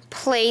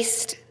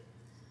placed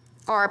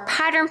our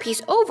pattern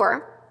piece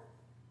over.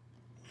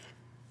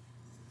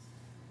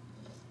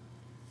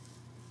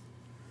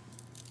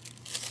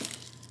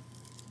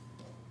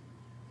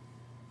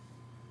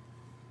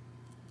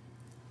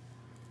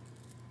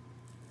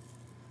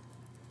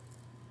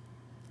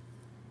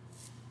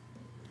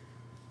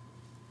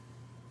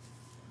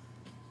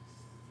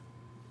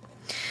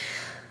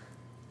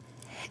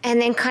 And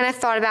then kind of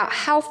thought about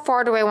how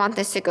far do I want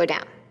this to go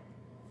down.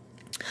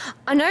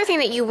 Another thing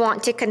that you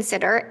want to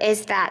consider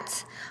is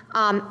that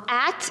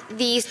at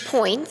these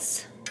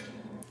points,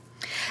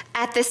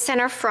 at the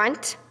center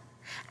front,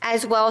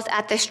 as well as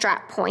at the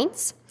strap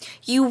points,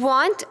 you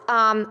want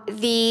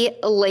the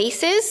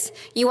laces,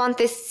 you want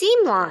the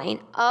seam line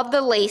of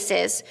the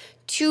laces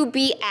to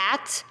be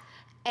at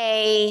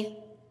the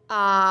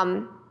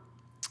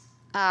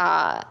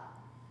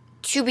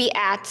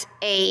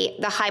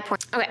high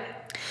point. Okay.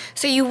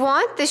 So you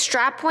want the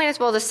strap point as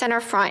well as the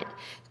center front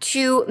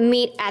to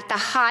meet at the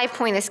high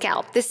point of the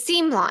scallop, the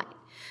seam line.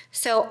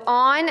 So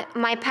on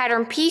my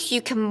pattern piece,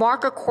 you can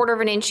mark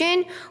 1/4 inch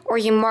in, or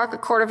you mark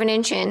 1/4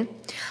 inch in.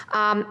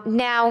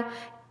 Now,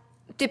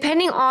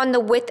 depending on the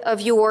width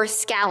of your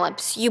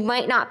scallops, you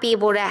might not be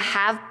able to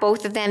have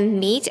both of them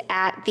meet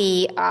at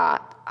the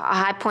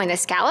high point of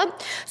the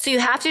scallop. So you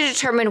have to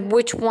determine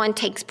which one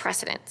takes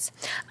precedence.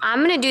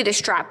 I'm going to do the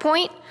strap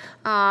point.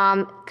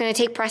 Going to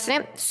take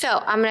precedent.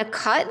 So I'm going to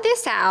cut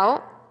this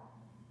out.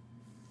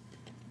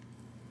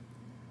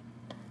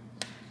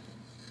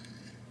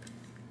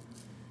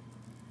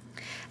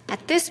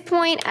 At this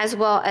point, as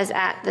well as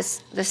at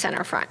the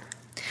center front.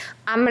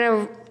 I'm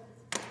going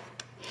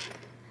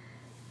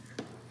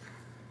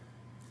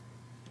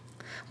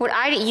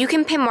to, you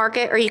can pin mark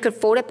it or you could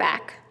fold it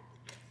back.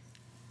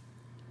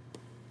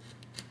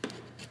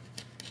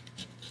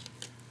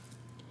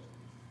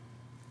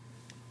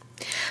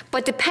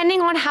 But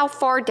depending on how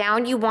far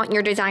down you want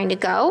your design to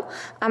go,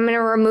 I'm going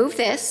to remove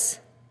this.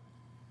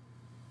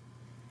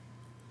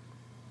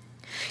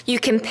 You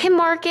can pin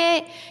mark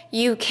it,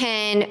 you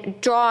can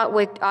draw it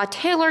with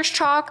tailor's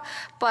chalk,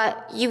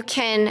 but you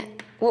can,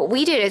 what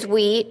we did is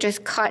we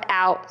just cut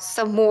out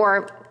some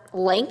more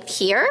length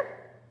here.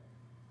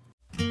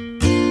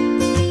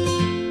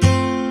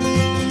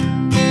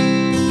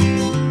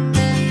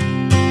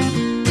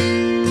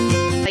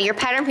 Your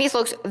pattern piece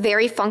looks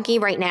very funky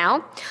right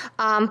now,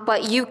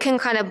 but you can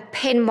kind of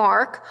pin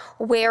mark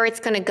where it's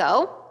going to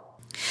go.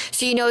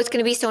 So you know it's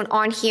going to be sewn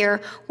on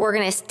here. We're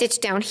going to stitch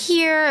down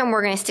here, and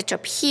we're going to stitch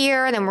up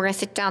here, and then we're going to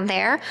stitch down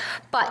there.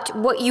 But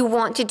what you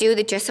want to do,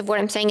 the gist of what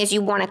I'm saying, is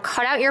you want to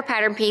cut out your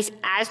pattern piece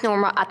as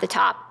normal at the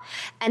top,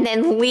 and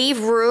then leave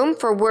room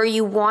for where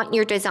you want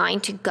your design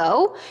to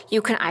go.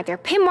 You can either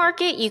pin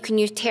mark it, you can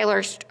use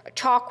tailor's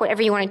chalk,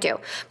 whatever you want to do.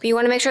 But you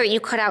want to make sure that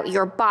you cut out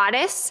your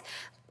bodice.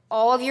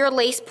 All of your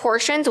lace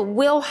portions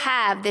will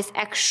have this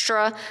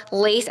extra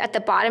lace at the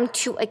bottom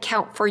to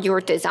account for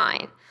your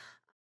design.